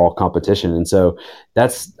overall competition. And so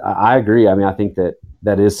I agree. I mean, I think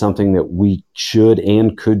that is something that we should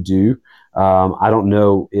and could do. I don't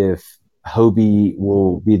know if Hobie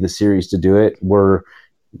will be the series to do it. We're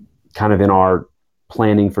kind of in our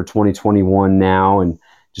planning for 2021 now, and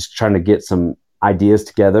just trying to get some ideas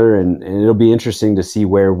together, and it'll be interesting to see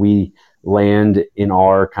where we land in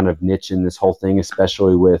our kind of niche in this whole thing,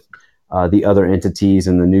 especially with the other entities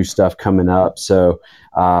and the new stuff coming up. So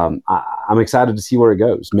I'm excited to see where it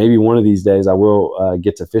goes. Maybe one of these days I will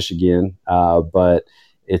get to fish again, but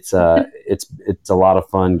it's a lot of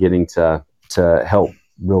fun getting to help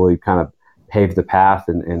really kind of pave the path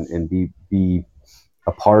and be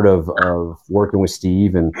a part of working with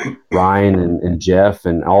Steve and Ryan and Jeff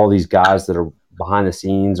and all these guys that are behind the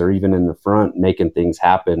scenes or even in the front making things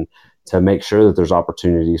happen to make sure that there's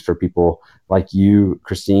opportunities for people like you,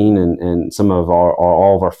 Christine, and some of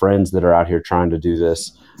all of our friends that are out here trying to do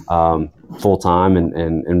this full time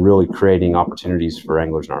and really creating opportunities for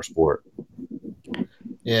anglers in our sport.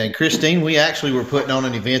 Yeah, and Christine, we actually were putting on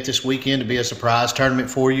an event this weekend to be a surprise tournament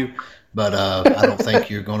for you, but I don't think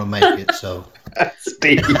you're going to make it. So,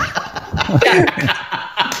 Steve.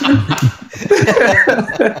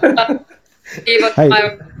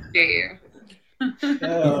 Hey.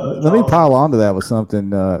 Let me pile onto that with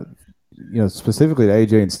something. Specifically to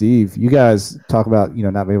AJ and Steve, you guys talk about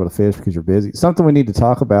not being able to fish because you're busy. Something we need to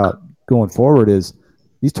talk about going forward is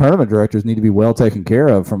these tournament directors need to be well taken care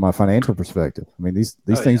of from a financial perspective. I mean, these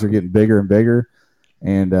things are getting bigger and bigger,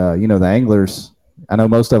 and the anglers. I know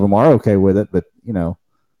most of them are okay with it, but 100%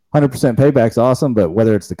 payback's awesome. But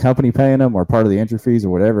whether it's the company paying them or part of the entry fees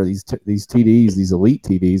or whatever, these TDs, these elite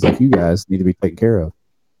TDs like you guys need to be taken care of.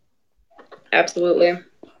 Absolutely.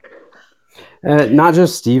 Not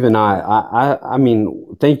just Steve and I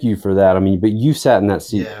mean, thank you for that. I mean, but you sat in that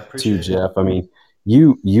seat too, Jeff. I mean,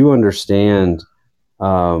 you understand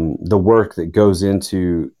the work that goes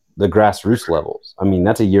into the grassroots levels. I mean,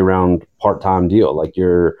 that's a year-round part-time deal. Like,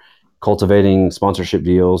 you're cultivating sponsorship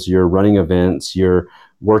deals, you're running events, you're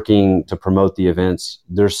working to promote the events.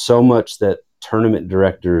 There's so much that tournament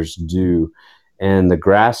directors do, and the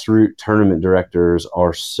grassroots tournament directors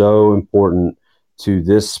are so important to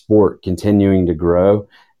this sport continuing to grow.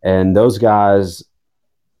 And those guys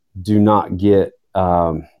do not get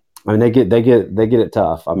they get it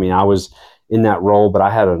tough. I mean, I was in that role, but I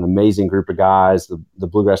had an amazing group of guys, the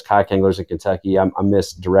Bluegrass Kayak Anglers in Kentucky. I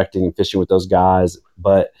miss directing and fishing with those guys,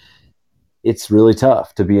 but it's really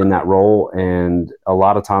tough to be in that role. And a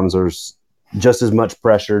lot of times there's just as much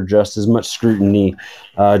pressure, just as much scrutiny,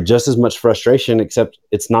 just as much frustration, except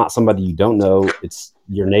it's not somebody you don't know. It's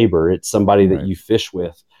your neighbor. It's somebody that you fish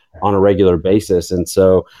with on a regular basis. And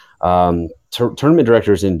so tournament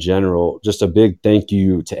directors in general, just a big thank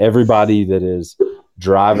you to everybody that is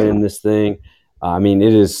driving this thing. I mean,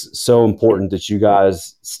 it is so important that you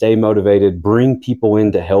guys stay motivated, bring people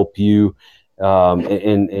in to help you,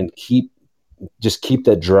 and keep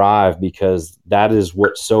that drive, because that is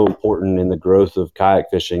what's so important in the growth of kayak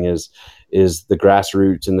fishing is the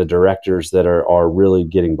grassroots and the directors that are really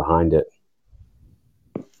getting behind it.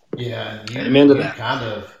 Yeah. Amen to that. Kind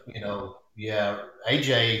of,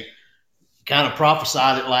 AJ kind of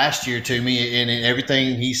prophesied it last year to me, and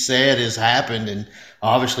everything he said has happened. And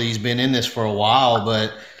obviously he's been in this for a while,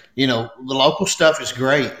 but the local stuff is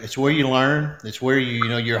great. It's where you learn. It's where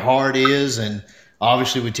your heart is. And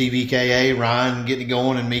obviously with TVKA, Ryan getting it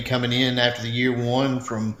going and me coming in after the year one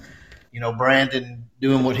from, Brandon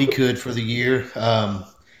doing what he could for the year.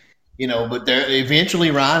 But there eventually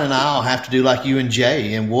Ryan and I'll have to do like you and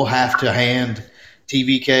Jay, and we'll have to hand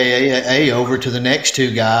TVKA over to the next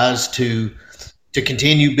two guys to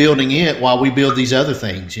continue building it while we build these other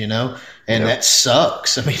things, and that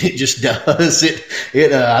sucks. I mean, it just does.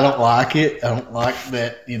 I don't like it. I don't like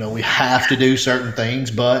that, we have to do certain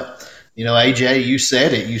things, but AJ, you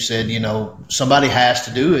said it. You said, somebody has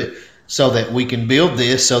to do it so that we can build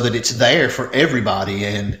this so that it's there for everybody.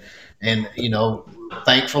 And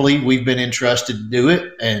thankfully we've been entrusted to do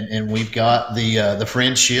it, and we've got the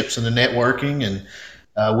friendships and the networking,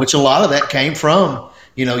 and which a lot of that came from,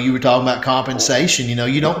 you were talking about compensation.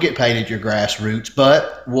 You don't get paid at your grassroots,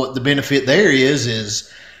 but what the benefit there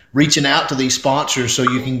is reaching out to these sponsors so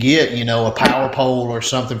you can get, a power pole or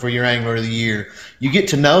something for your Angler of the Year. You get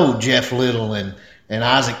to know Jeff Little and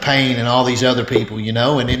Isaac Payne and all these other people,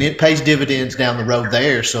 and it pays dividends down the road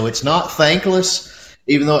there. So it's not thankless,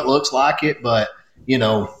 even though it looks like it, but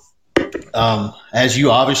as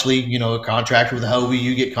you obviously, a contractor with Hobie,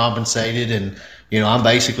 you get compensated, and I'm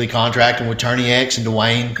basically contracting with Tourney X and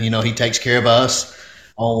Dwayne. He takes care of us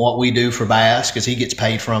on what we do for bass because he gets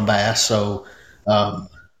paid from bass. So,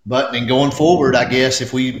 but then going forward, I guess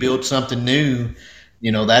if we build something new,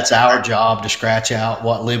 that's our job to scratch out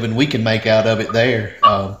what living we can make out of it there.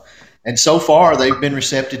 And so far, they've been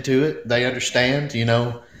receptive to it. They understand.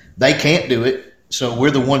 They can't do it. So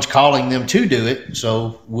we're the ones calling them to do it,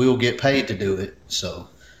 so we'll get paid to do it. So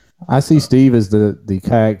I see Steve as the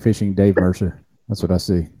kayak fishing Dave Mercer. That's what I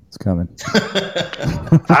see. It's coming.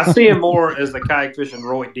 I see him more as the kayak fishing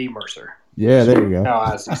Roy D. Mercer. Yeah, there you go. Oh,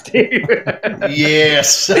 I see Steve.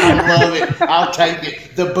 Yes, I love it. I'll take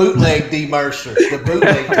it. The bootleg D. Mercer. The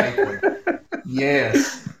bootleg takeaway.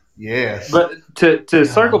 Yes. But to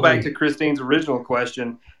circle back to Christine's original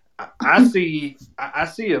question, I see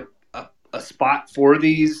a spot for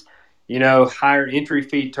these, higher entry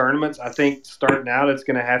fee tournaments. I think starting out, it's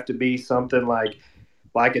going to have to be something like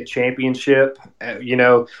a championship,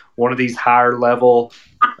 one of these higher level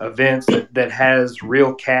events that has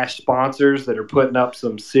real cash sponsors that are putting up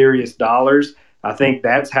some serious dollars. I think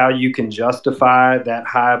that's how you can justify that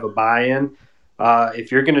high of a buy-in.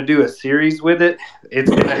 If you're going to do a series with it, it's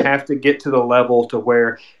going to have to get to the level to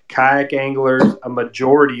where kayak anglers, a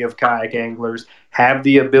majority of kayak anglers, have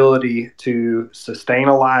the ability to sustain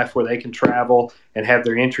a life where they can travel and have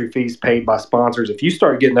their entry fees paid by sponsors. If you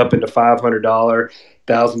start getting up into $500,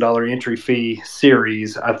 $1,000 entry fee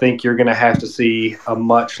series, I think you're going to have to see a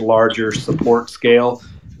much larger support scale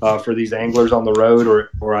for these anglers on the road,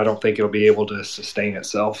 or I don't think it'll be able to sustain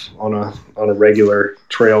itself on a regular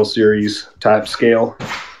trail series type scale.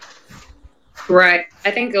 Right.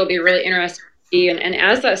 I think it'll be really interesting to see. And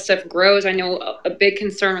as that stuff grows, I know a big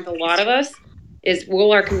concern with a lot of us is,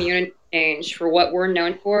 will our community change for what we're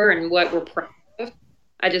known for and what we're proud of?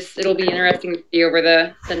 It'll be interesting to see over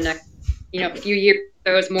the next, few years.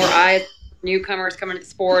 So as more eyes, newcomers coming to the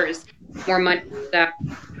sport, is more money that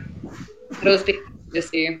those things to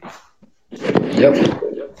see. Yep.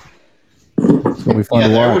 It's gonna be fun to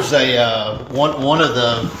there watch. was a one of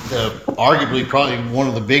the arguably probably one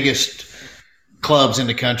of the biggest clubs in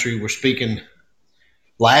the country were speaking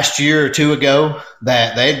last year or two ago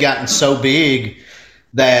that they had gotten so big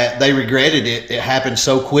that they regretted it. It happened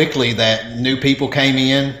so quickly that new people came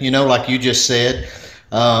in, like you just said,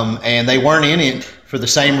 and they weren't in it for the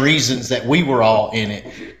same reasons that we were all in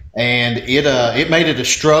it. And it made it a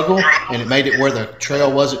struggle, and it made it where the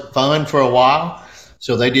trail wasn't fun for a while.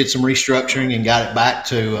 So they did some restructuring and got it back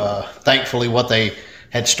to, thankfully, what they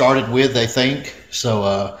had started with, they think.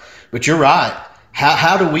 So, but you're right.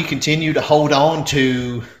 How do we continue to hold on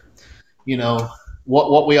to,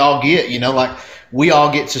 what we all get? Like we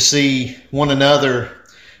all get to see one another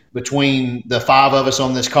between the 5 of us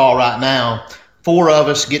on this call right now. 4 of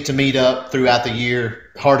us get to meet up throughout the year.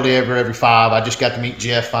 Hardly ever every 5. I just got to meet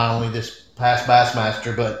Jeff finally this past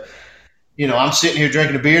Bassmaster. But, I'm sitting here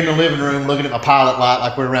drinking a beer in the living room, looking at my pilot light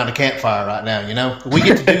like we're around a campfire right now, We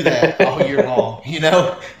get to do that all year long,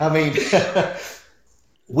 I mean,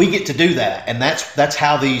 we get to do that. And that's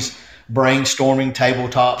how these brainstorming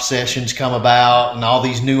tabletop sessions come about, and all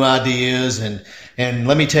these new ideas and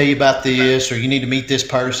let me tell you about this, or you need to meet this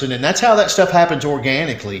person. And that's how that stuff happens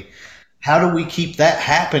organically. How do we keep that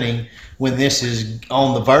happening when this is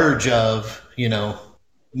on the verge of,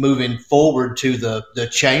 moving forward to the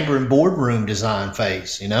chamber and boardroom design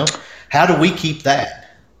phase? How do we keep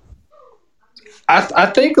that? I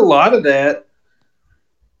think a lot of that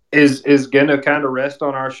is going to kind of rest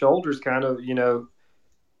on our shoulders, kind of,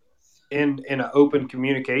 in an open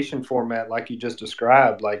communication format like you just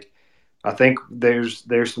described. Like, I think there's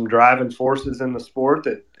some driving forces in the sport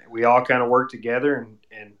that we all kind of work together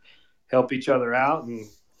and help each other out and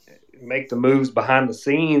make the moves behind the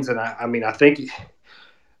scenes. And I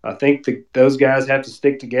think those guys have to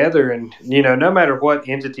stick together, and, no matter what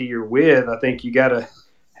entity you're with, I think you got to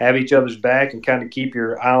have each other's back and kind of keep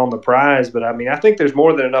your eye on the prize. But I think there's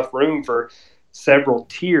more than enough room for several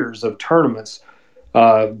tiers of tournaments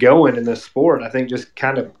going in this sport. I think just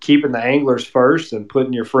kind of keeping the anglers first and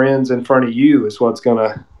putting your friends in front of you is what's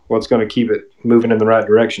gonna keep it moving in the right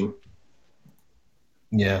direction.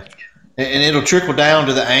 Yeah. And it'll trickle down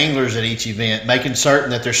to the anglers at each event, making certain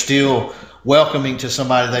that they're still welcoming to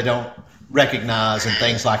somebody they don't recognize and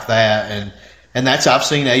things like that. And that's, I've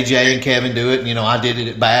seen AJ and Kevin do it. I did it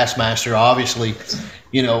at Bassmaster, obviously,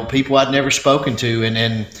 people I'd never spoken to.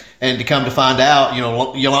 And to come to find out,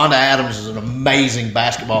 Yolanda Adams is an amazing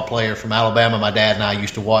basketball player from Alabama. My dad and I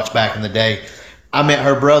used to watch back in the day. I met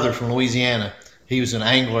her brother from Louisiana. He was an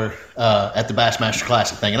angler at the Bassmaster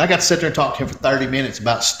Classic thing. And I got to sit there and talk to him for 30 minutes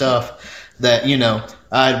about stuff that,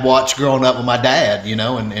 I'd watched growing up with my dad,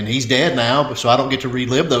 and he's dead now, so I don't get to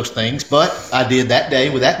relive those things. But I did that day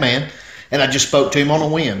with that man, and I just spoke to him on a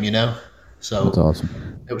whim, So that's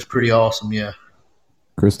awesome. It was pretty awesome, yeah.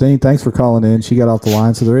 Christine, thanks for calling in. She got off the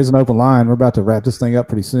line, so there is an open line. We're about to wrap this thing up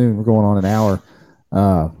pretty soon. We're going on an hour.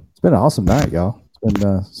 It's been an awesome night, y'all. It's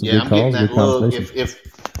been some good calls, getting good that look. conversation.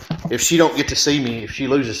 If she don't get to see me, if she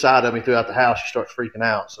loses sight of me throughout the house, she starts freaking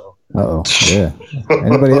out. So, yeah.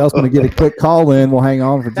 Anybody else want to get a quick call in? We'll hang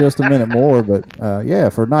on for just a minute more. But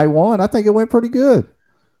for night 1, I think it went pretty good.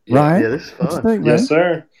 Ryan, yeah, this is fun. Think, yes,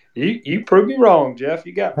 sir. You proved me wrong, Jeff.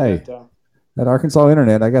 You got me that time. At Arkansas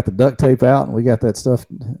Internet, I got the duct tape out, and we got that stuff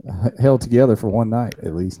held together for one night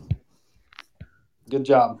at least. Good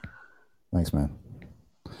job. Thanks, man.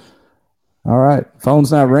 All right,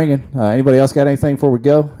 phone's not ringing. Anybody else got anything before we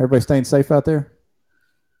go? Everybody staying safe out there?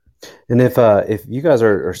 And if you guys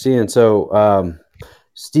are seeing, so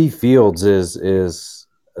Steve Fields is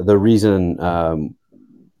the reason the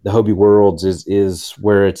Hobie Worlds is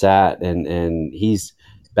where it's at, and he's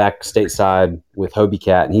back stateside with Hobie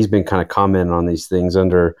Cat, and he's been kind of commenting on these things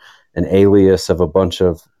under an alias of a bunch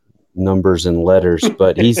of numbers and letters,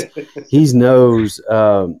 but he knows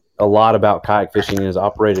a lot about kayak fishing and has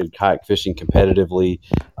operated kayak fishing competitively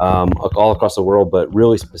all across the world, but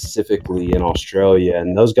really specifically in Australia.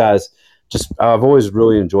 And those guys, I've always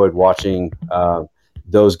really enjoyed watching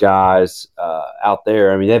those guys out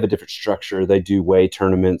there. I mean, they have a different structure. They do weigh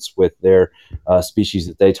tournaments with their species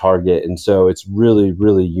that they target, and so it's really,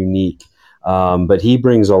 really unique. But he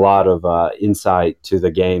brings a lot of insight to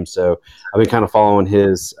the game. So I've been kind of following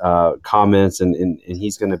his comments, and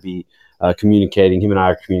he's going to be communicating. Him and I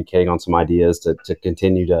are communicating on some ideas to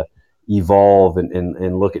continue to evolve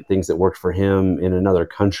and look at things that worked for him in another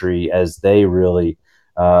country as they really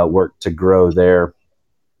work to grow their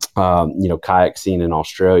kayak scene in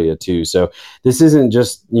Australia too. So this isn't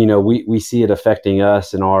just, we see it affecting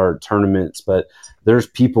us in our tournaments, but there's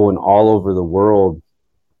people in all over the world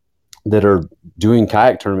that are doing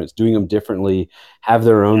kayak tournaments, doing them differently, have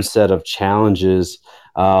their own set of challenges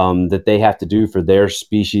that they have to do for their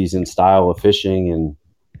species and style of fishing. And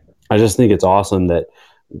I just think it's awesome that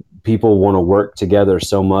people want to work together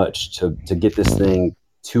so much to get this thing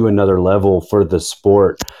to another level for the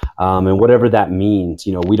sport. And whatever that means,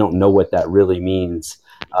 we don't know what that really means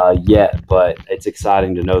yet, but it's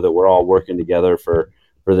exciting to know that we're all working together for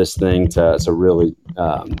this thing to really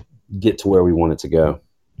get to where we want it to go.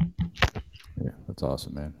 Yeah, that's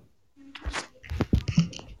awesome, man.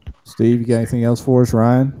 Steve, you got anything else for us?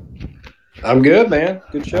 Ryan? I'm good, man.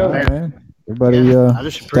 Good show. All right, man. Everybody I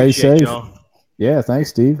just appreciate stay safe. y'all. Yeah, thanks,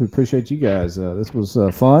 Steve. We appreciate you guys. This was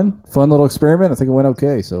fun little experiment. I think it went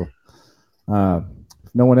okay. So if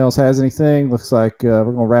no one else has anything, looks like we're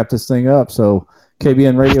going to wrap this thing up. So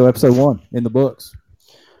KBN Radio episode 1 in the books.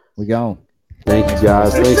 We gone. Thank you,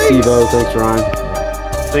 guys. Thanks, Steve-O. Thanks, Ryan.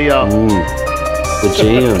 See y'all. The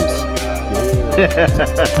jams.